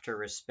do have to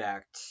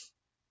respect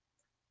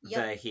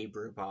yep. the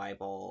Hebrew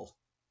Bible.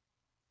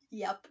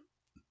 Yep.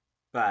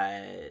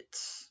 But...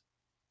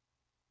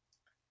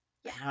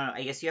 Yeah. I don't know,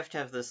 I guess you have to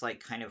have this,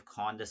 kind of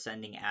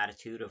condescending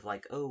attitude of,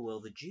 oh, well,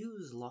 the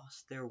Jews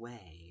lost their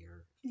way,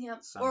 or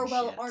yep. some Or,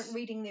 well, shit. aren't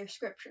reading their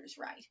scriptures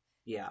right.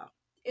 Yeah.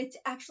 It's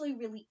actually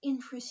really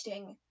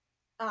interesting,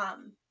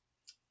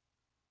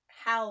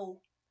 how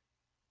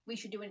we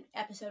should do an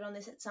episode on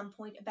this at some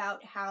point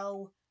about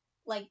how,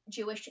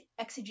 Jewish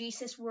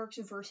exegesis works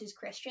versus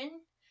Christian,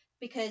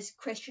 because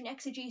Christian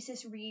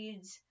exegesis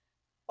reads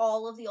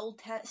all of the Old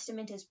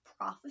Testament as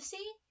prophecy,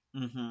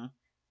 mm-hmm.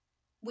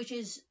 which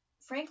is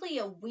frankly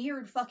a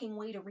weird fucking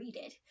way to read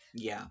it.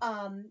 Yeah.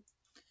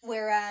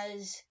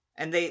 Whereas...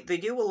 And they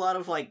do a lot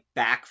of,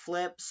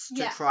 backflips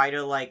to try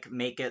to,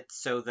 make it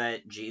so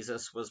that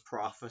Jesus was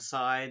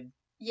prophesied.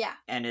 Yeah.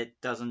 And it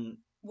doesn't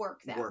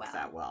work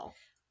that well.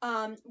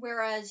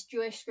 Whereas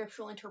Jewish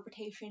scriptural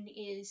interpretation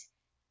is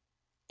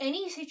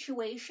any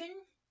situation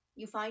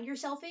you find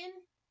yourself in,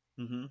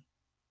 Mm-hmm.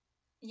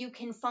 you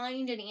can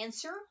find an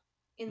answer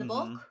in the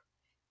Mm-hmm. book,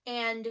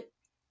 and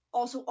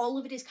also all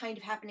of it is kind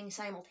of happening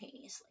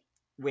simultaneously.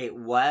 Wait,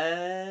 what?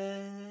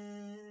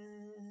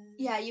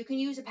 Yeah, you can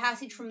use a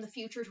passage from the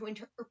future to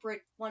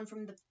interpret one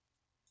from the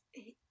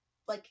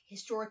like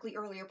historically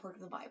earlier part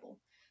of the Bible.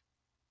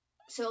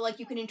 So like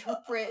you can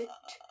interpret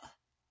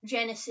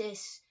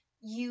Genesis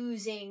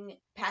using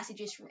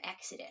passages from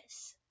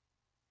Exodus.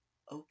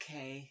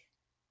 Okay.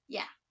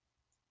 Yeah.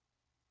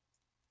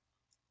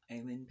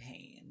 I'm in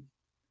pain.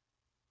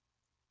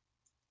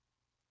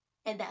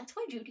 And that's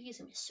why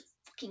Judaism is so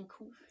fucking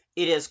cool.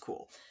 It is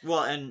cool.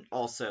 Well, and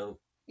also,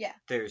 yeah,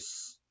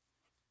 there's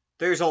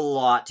a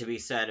lot to be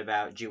said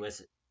about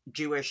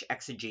Jewish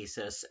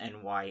exegesis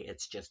and why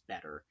it's just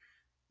better.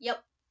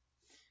 Yep.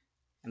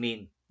 I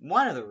mean,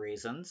 one of the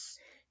reasons,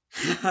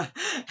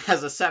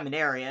 as a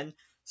seminarian,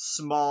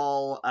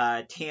 small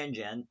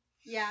tangent.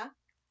 Yeah.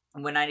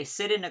 When I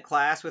sit in a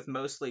class with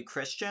mostly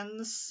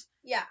Christians,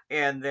 yeah,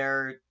 and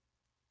they're,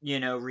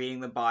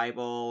 reading the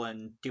Bible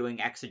and doing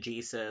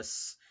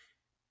exegesis,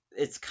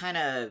 it's kind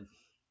of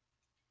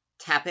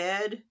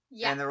tepid,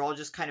 yeah, and they're all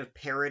just kind of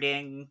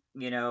parroting,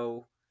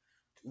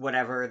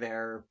 whatever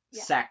their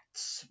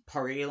sect's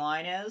party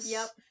line is.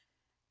 Yep.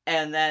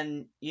 And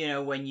then,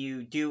 when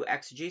you do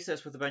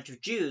exegesis with a bunch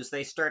of Jews,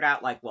 they start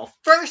out like, well,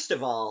 first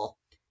of all,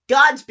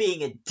 God's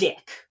being a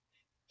dick.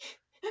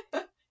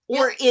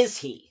 Or is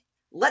he?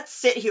 Let's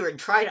sit here and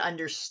try to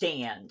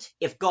understand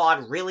if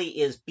God really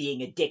is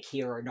being a dick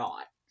here or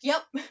not.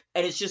 Yep.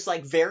 And it's just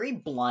like very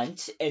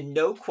blunt and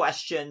no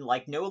question,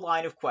 like no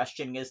line of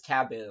questioning is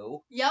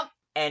taboo. Yep.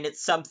 And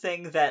it's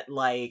something that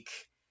like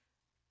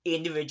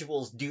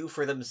individuals do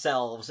for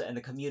themselves and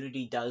the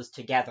community does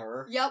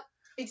together. Yep.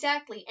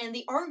 Exactly. And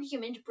the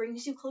argument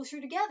brings you closer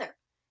together.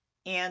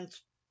 And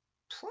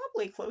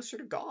probably closer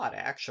to God,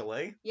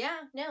 actually. Yeah,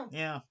 no.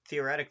 Yeah,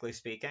 theoretically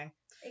speaking.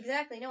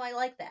 Exactly. No, I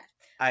like that.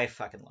 I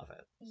fucking love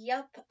it.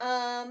 Yep.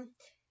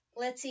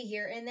 Let's see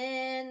here. And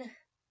then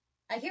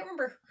I can't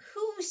remember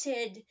who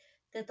said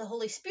that the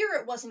Holy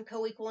Spirit wasn't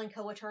co-equal and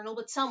co-eternal,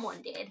 but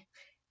someone did.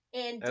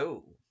 And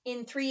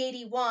in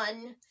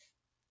 381,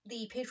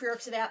 the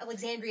patriarchs of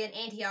Alexandria and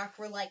Antioch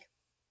were like,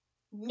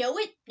 no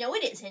it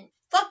isn't.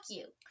 Fuck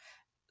you.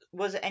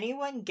 Was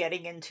anyone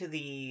getting into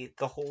the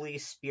Holy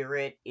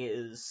Spirit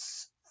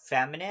is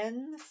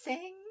feminine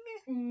thing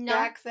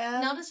back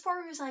then? Not as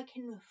far as I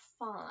can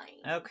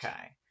find.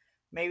 Okay.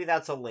 Maybe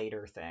that's a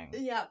later thing.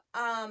 Yeah.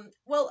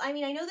 Well, I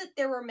mean, I know that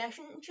there were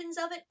mentions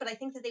of it, but I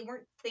think that they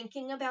weren't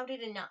thinking about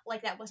it and not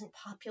like that wasn't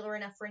popular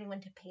enough for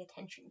anyone to pay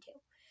attention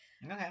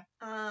to. Okay.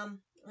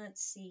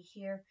 Let's see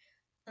here.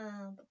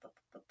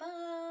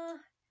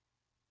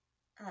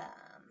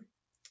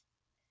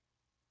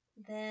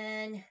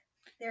 Then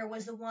there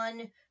was the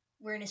one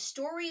where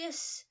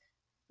Nestorius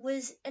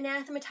was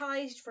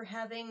anathematized for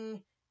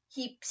having.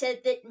 He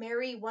said that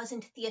Mary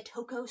wasn't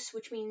Theotokos,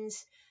 which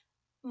means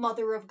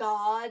Mother of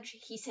God.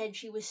 He said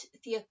she was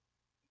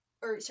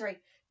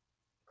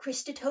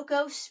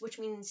Christotokos, which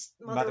means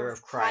Mother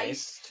of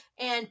Christ.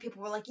 And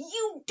people were like,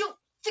 you don't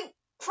think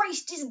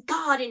Christ is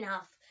God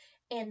enough.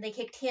 And they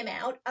kicked him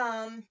out.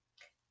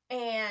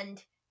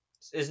 And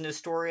is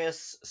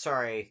Nestorius,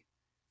 sorry.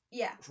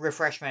 Yeah.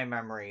 Refresh my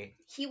memory.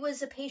 He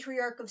was a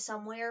patriarch of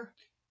somewhere.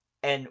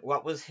 And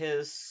what was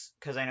his,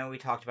 because I know we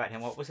talked about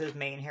him, what was his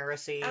main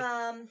heresy?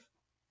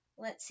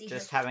 Let's see.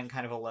 Just having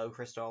kind of a low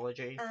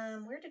Christology?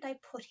 Where did I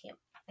put him?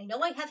 I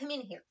know I have him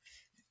in here.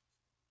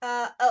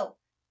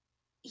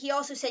 He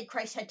also said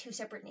Christ had two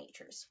separate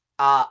natures.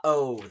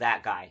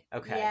 That guy.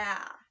 Okay.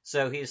 Yeah.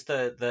 So he's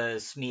the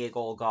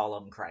Smeagol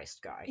Gollum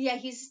Christ guy. Yeah,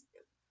 he's,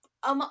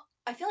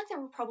 I feel like there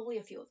were probably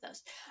a few of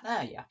those.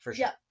 Yeah, for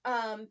sure.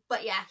 Yeah.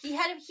 But yeah, he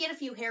had a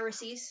few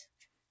heresies.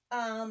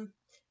 And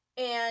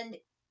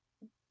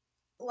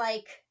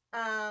like,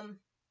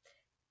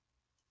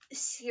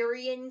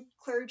 Syrian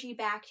clergy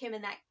backed him,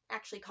 and that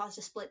actually caused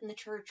a split in the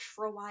church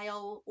for a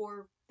while,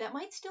 or that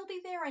might still be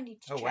there. I need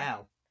to check. Oh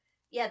wow.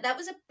 Yeah, that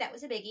was a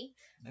biggie.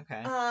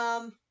 Okay.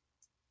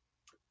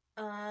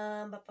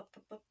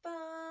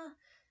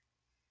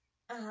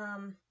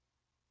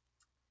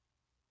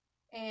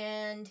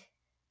 And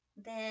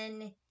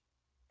then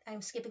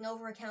I'm skipping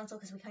over a council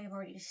because we kind of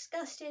already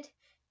discussed it.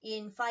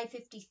 In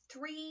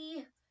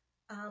 553,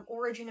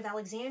 Origen of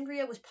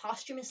Alexandria was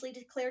posthumously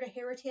declared a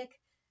heretic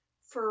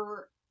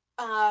for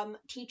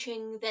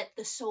teaching that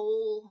the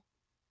soul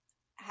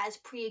has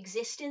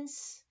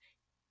pre-existence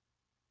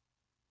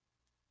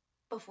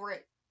before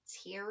it's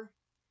here.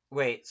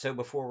 Wait, so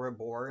before we're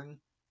born?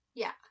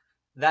 Yeah.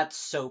 That's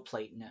so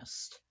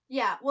Platonist.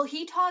 Yeah, well,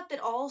 he taught that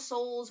all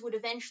souls would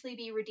eventually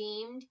be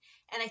redeemed,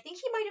 and I think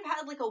he might have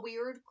had like a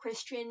weird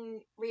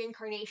Christian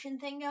reincarnation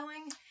thing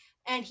going,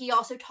 and he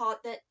also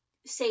taught that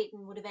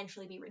Satan would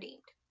eventually be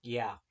redeemed.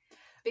 Yeah.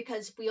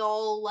 Because we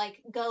all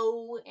like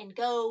go and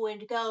go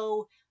and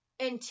go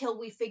until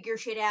we figure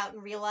shit out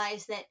and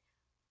realize that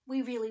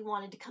we really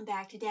wanted to come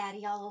back to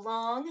Daddy all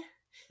along.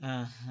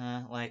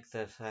 Like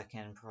the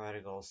fucking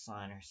prodigal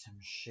son or some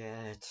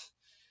shit.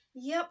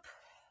 Yep.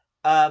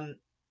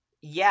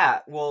 Yeah,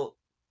 well,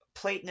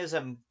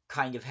 Platonism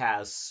kind of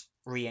has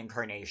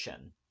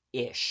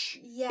reincarnation-ish.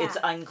 It's Yeah.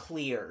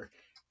 unclear.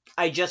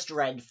 I just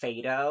read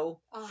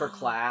Phaedo for Oh.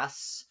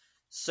 class,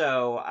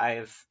 so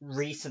I've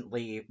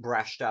recently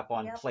brushed up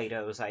on Yep.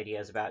 Plato's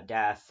ideas about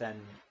death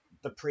and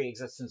the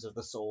pre-existence of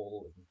the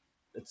soul.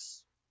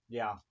 It's,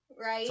 yeah,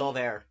 it's all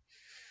Right. there.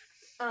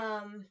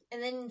 And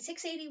then in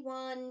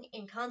 681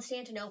 in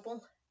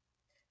Constantinople,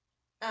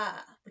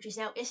 which is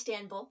now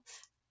Istanbul.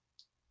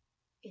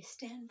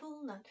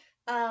 Istanbul, not.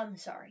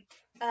 Sorry.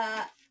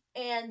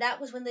 And that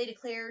was when they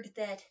declared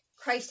that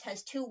Christ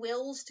has two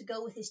wills to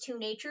go with his two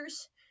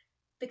natures,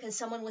 because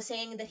someone was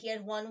saying that he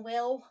had one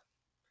will.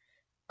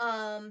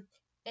 And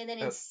then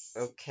in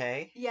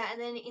Okay. yeah, and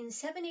then in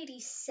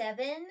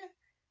 787,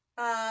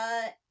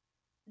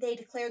 they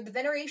declared the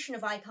veneration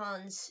of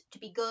icons to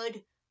be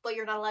good, but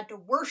you're not allowed to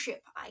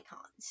worship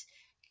icons.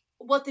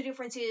 What the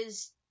difference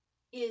is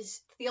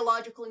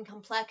theological and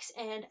complex,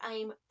 and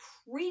I'm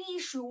pretty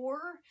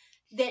sure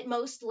that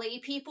most lay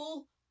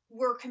people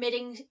were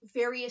committing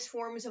various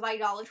forms of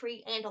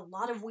idolatry and a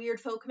lot of weird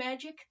folk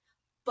magic,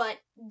 but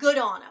good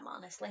on them,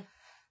 honestly.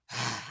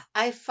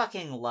 I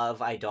fucking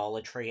love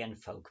idolatry and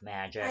folk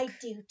magic. I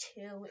do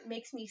too. It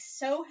makes me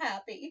so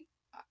happy.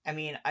 I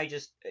mean,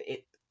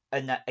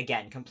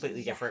 again,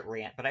 completely different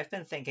rant, but I've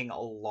been thinking a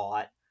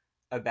lot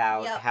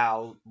about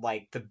how,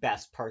 like, the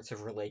best parts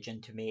of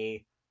religion to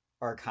me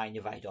are kind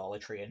of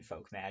idolatry and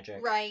folk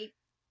magic. Right.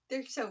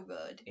 They're so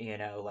good. You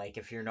know, like,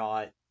 if you're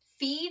not...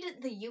 Feed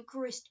the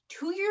Eucharist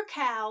to your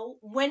cow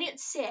when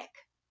it's sick.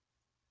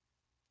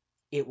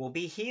 It will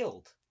be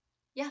healed.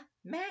 Yeah.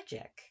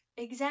 Magic.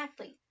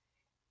 Exactly.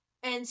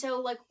 And so,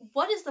 like,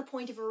 what is the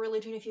point of a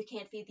religion if you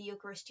can't feed the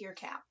Eucharist to your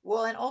cow?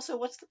 Well, and also,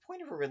 what's the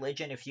point of a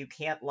religion if you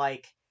can't,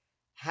 like,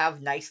 have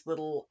nice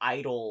little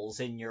idols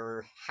in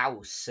your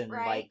house and,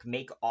 like,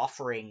 make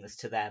offerings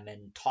to them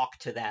and talk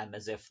to them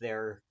as if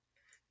they're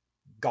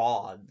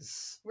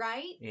gods.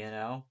 Right? You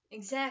know?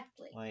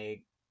 Exactly.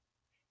 Like...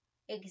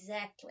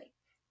 Exactly.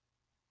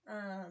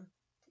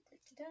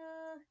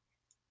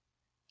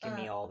 Give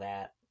me all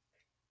that.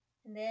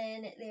 And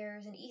then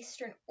there's an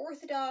Eastern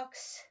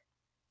Orthodox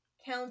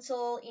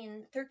council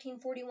in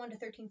 1341 to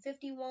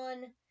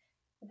 1351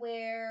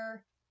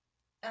 where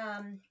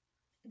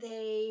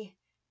they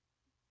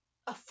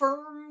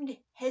affirmed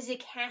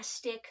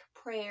hesychastic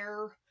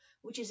prayer,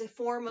 which is a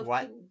form of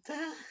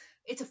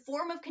it's a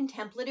form of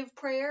contemplative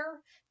prayer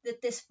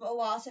that this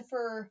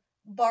philosopher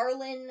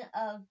Barlin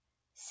of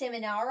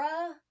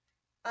Seminara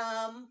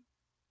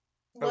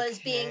was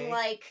being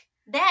like,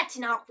 that's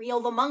not real.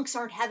 The monks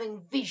aren't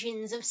having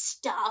visions of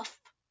stuff.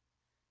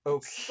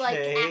 It's like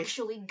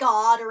actually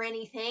God or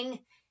anything.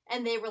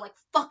 And they were like,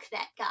 fuck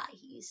that guy.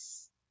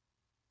 He's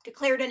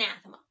declared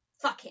anathema.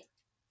 Fuck him.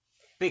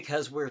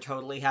 Because we're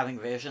totally having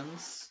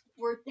visions?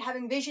 We're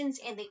having visions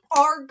and they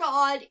are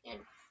God and...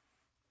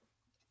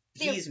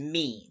 He's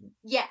mean.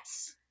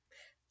 Yes.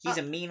 He's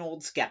a mean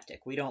old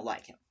skeptic. We don't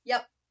like him.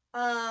 Yep.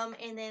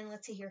 And then,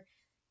 let's see here.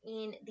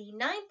 In the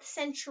 9th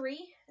century,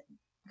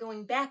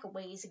 going back a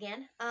ways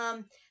again,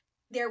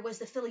 there was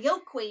the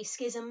Filioque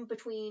schism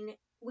between,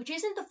 which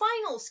isn't the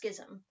final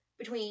schism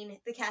between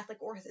the Catholic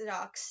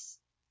Orthodox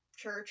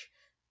Church,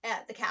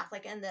 the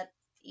Catholic and the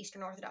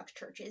Eastern Orthodox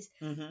churches.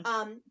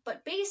 Mm-hmm.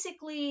 But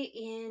basically,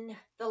 in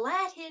the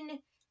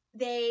Latin,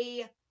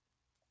 they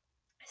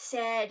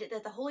said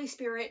that the Holy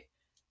Spirit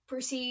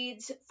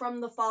proceeds from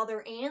the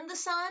Father and the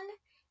Son,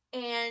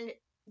 and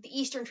the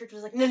Eastern Church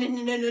was like, no,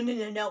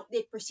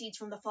 it proceeds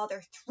from the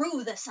Father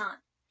through the Son.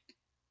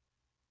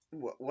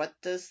 What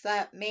does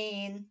that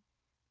mean?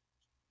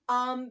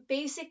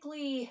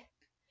 Basically...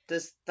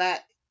 Does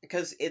that...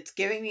 Because it's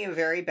giving me a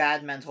very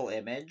bad mental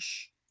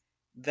image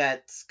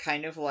that's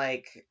kind of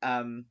like,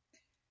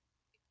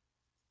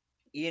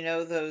 you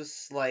know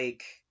those,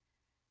 like,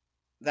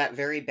 that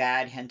very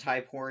bad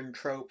hentai porn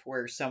trope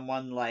where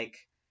someone, like,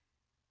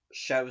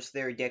 shoves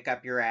their dick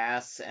up your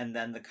ass and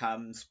then the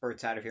cum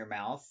spurts out of your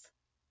mouth?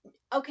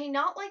 Okay,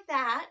 not like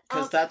that.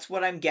 Because that's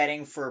what I'm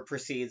getting for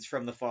proceeds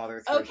from the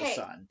Father through the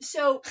Son.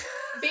 So,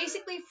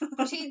 basically,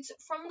 proceeds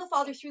from the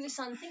Father through the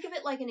Son. Think of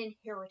it like an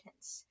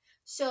inheritance.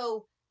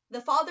 So,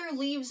 the Father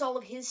leaves all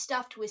of his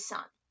stuff to his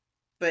Son.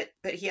 But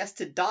he has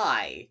to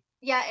die.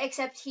 Yeah,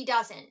 except he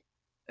doesn't.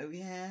 Oh,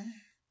 yeah?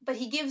 But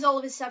he gives all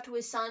of his stuff to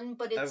his Son,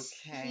 but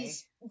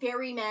he's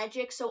very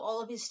magic, so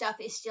all of his stuff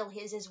is still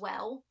his as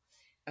well.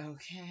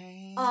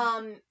 Okay.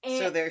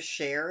 So they're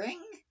sharing?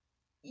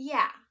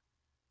 Yeah.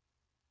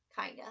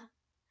 Kinda.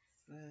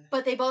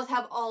 But they both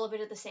have all of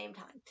it at the same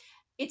time.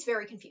 It's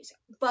very confusing.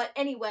 But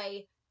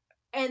anyway,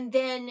 and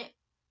then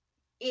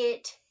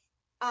it,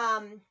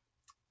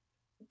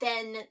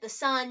 then the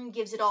Son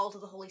gives it all to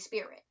the Holy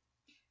Spirit.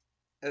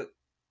 Oh,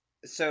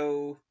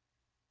 so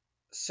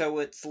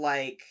it's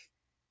like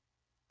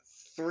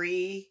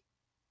 3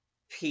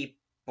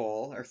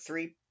 people, or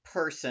 3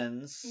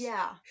 persons,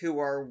 who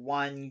are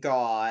one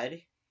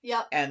God.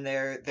 Yep. And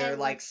they're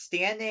like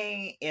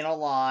standing in a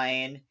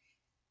line,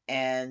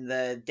 and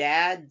the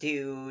dad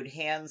dude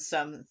hands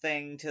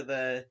something to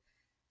the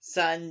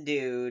sun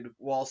dude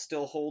while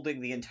still holding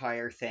the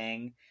entire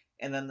thing,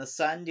 and then the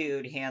sun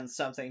dude hands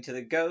something to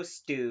the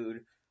ghost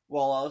dude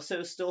while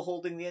also still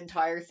holding the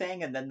entire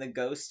thing, and then the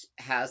ghost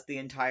has the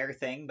entire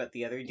thing, but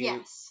the other dude...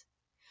 Yes.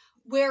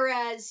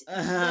 Whereas the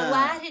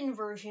Latin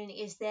version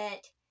is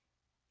that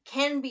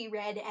can be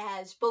read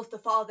as both the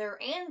father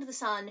and the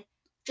son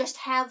just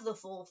have the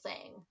full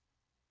thing.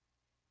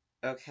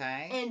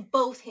 Okay. And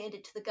both hand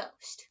it to the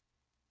ghost.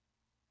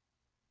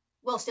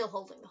 While still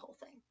holding the whole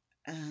thing.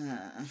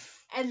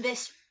 And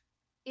this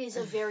is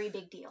a very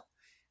big deal.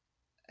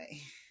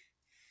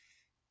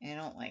 I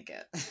don't like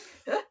it.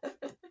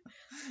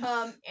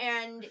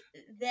 And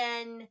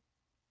then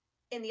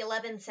in the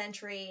 11th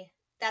century,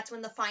 that's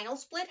when the final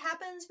split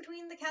happens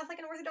between the Catholic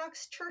and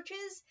Orthodox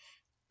churches.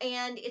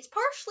 And it's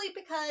partially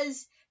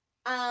because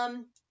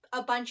a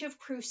bunch of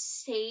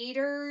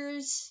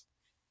crusaders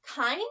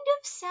kind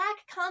of sack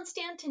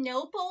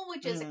Constantinople,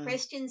 which is a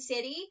Christian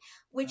city,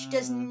 which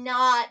does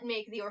not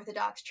make the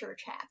Orthodox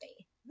Church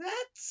happy.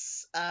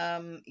 That's,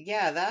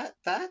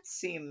 that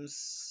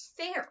seems...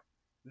 fair.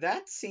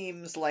 That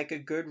seems like a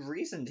good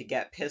reason to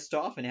get pissed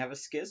off and have a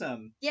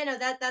schism. Yeah, no,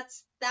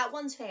 that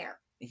one's fair.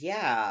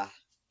 Yeah.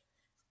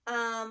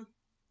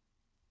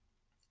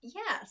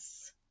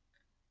 Yes.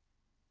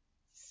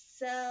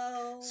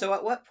 So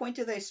at what point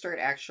do they start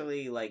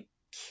actually, like,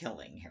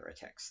 killing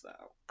heretics,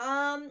 though?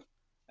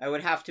 It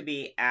would have to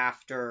be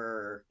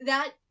after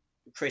that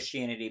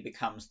Christianity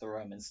becomes the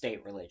Roman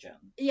state religion.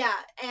 Yeah,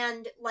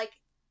 and, like,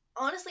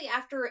 honestly,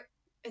 after,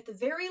 at the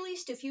very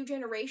least, a few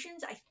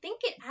generations, I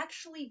think it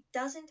actually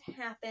doesn't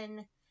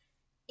happen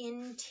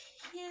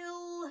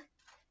until,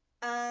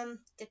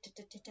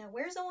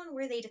 where's the one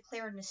where they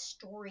declare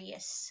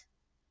Nestorius?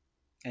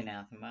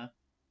 Anathema?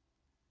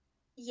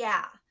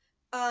 Yeah.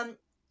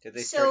 Did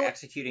they start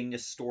executing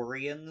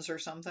Nestorians or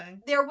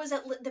something? There was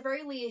at the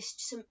very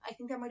least some, I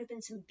think there might have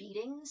been some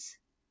beatings.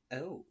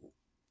 Oh.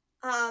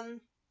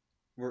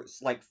 Were,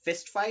 like,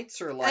 fist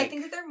fights, or, like... I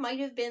think that there might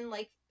have been,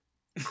 like...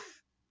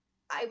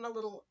 I'm a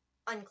little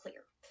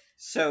unclear.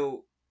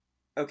 So,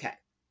 okay.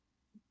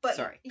 But,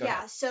 sorry, go yeah,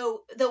 ahead.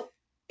 So, though,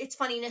 it's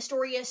funny,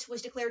 Nestorius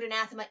was declared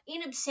anathema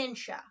in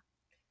absentia.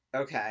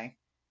 Okay.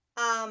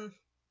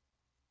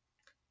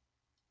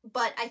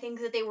 But I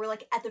think that they were,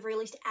 like, at the very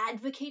least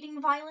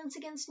advocating violence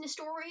against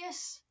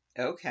Nestorius.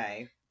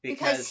 Okay.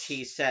 Because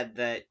he said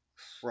that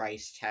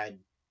Christ had...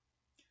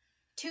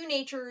 two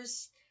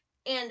natures...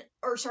 he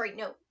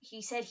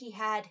said he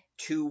had...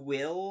 two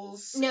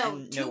wills?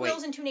 No, two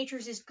wills and two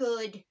natures is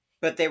good.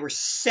 But they were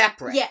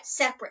separate. Yes,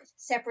 separate.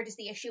 Separate is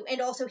the issue. And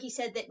also he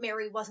said that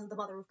Mary wasn't the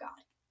mother of God.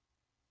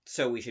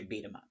 So we should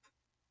beat him up.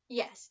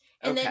 Yes.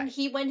 And then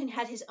he went and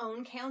had his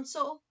own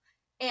council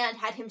and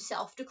had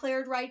himself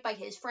declared right by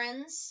his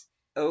friends.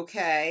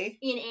 Okay.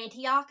 In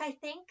Antioch, I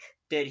think.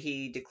 Did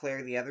he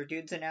declare the other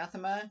dudes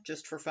anathema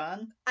just for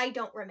fun? I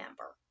don't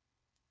remember.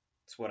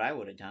 That's what I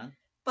would have done.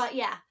 But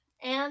yeah.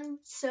 And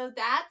so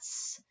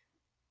that's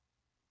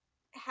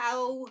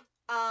how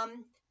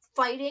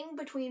fighting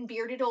between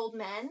bearded old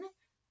men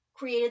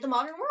created the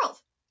modern world.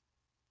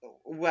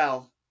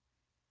 Well,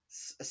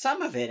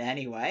 some of it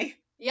anyway.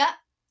 Yep.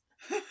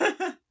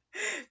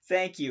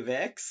 Thank you,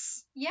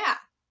 Vix. Yeah.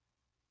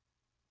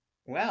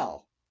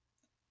 Well,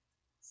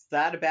 is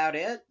that about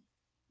it?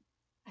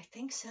 I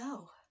think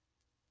so.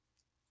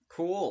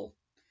 Cool.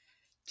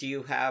 Do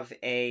you have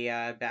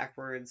a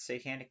backwards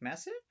satanic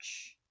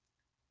message?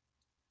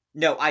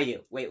 No, I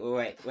do. Wait.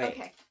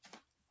 Okay.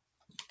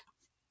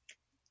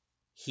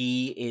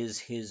 He is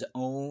his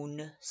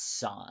own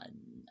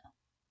son.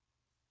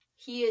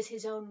 He is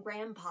his own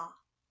grandpa.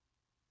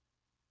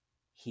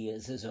 He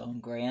is his own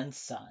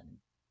grandson.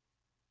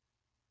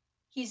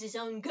 He's his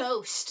own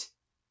ghost.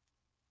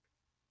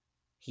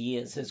 He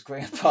is his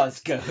grandpa's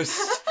ghost.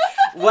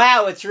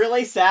 Wow, it's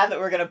really sad that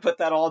we're going to put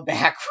that all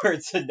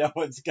backwards and no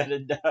one's going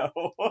to know.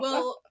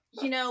 Well,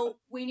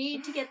 we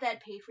need to get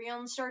that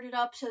Patreon started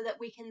up so that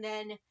we can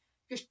then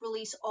just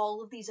release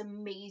all of these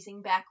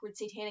amazing backward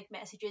satanic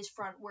messages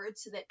frontwards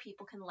so that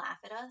people can laugh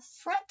at us.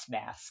 Front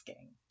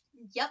masking.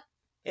 Yep.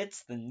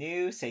 It's the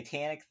new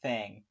satanic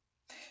thing.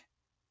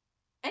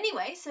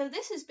 Anyway, so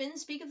this has been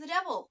Speak of the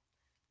Devil,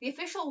 the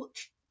official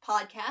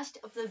podcast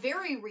of the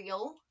very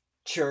real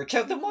Church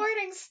of the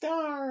Morning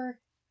Star.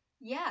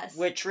 Yes.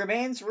 Which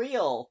remains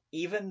real,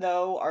 even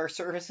though our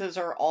services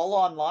are all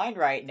online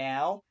right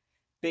now,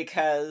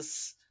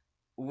 because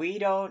we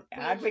don't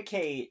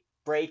advocate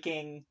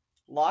breaking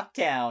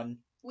lockdown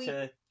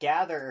to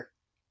gather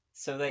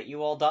so that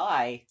you all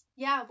die.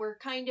 Yeah, we're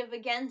kind of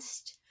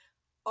against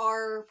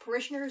our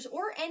parishioners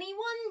or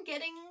anyone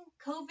getting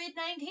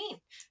COVID-19.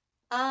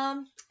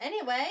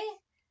 Anyway,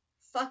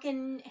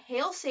 fucking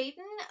hail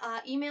Satan.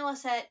 Email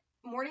us at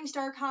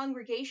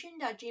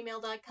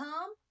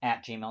morningstarcongregation.gmail.com.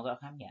 At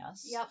gmail.com,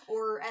 yes. Yep,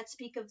 or at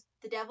Speak of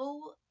the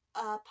Devil,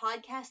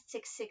 podcast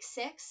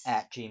 666.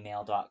 At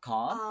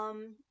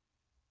gmail.com.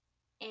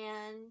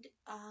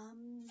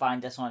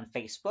 Find us on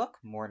Facebook,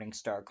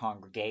 Morningstar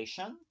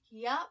Congregation.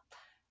 Yep.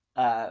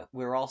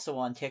 We're also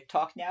on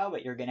TikTok now,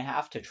 but you're gonna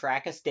have to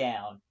track us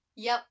down.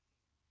 Yep.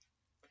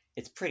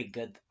 It's pretty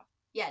good, though.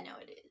 Yeah, no,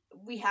 it is.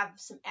 We have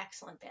some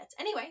excellent bits.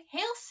 Anyway,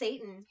 hail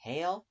Satan.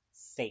 Hail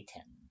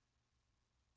Satan.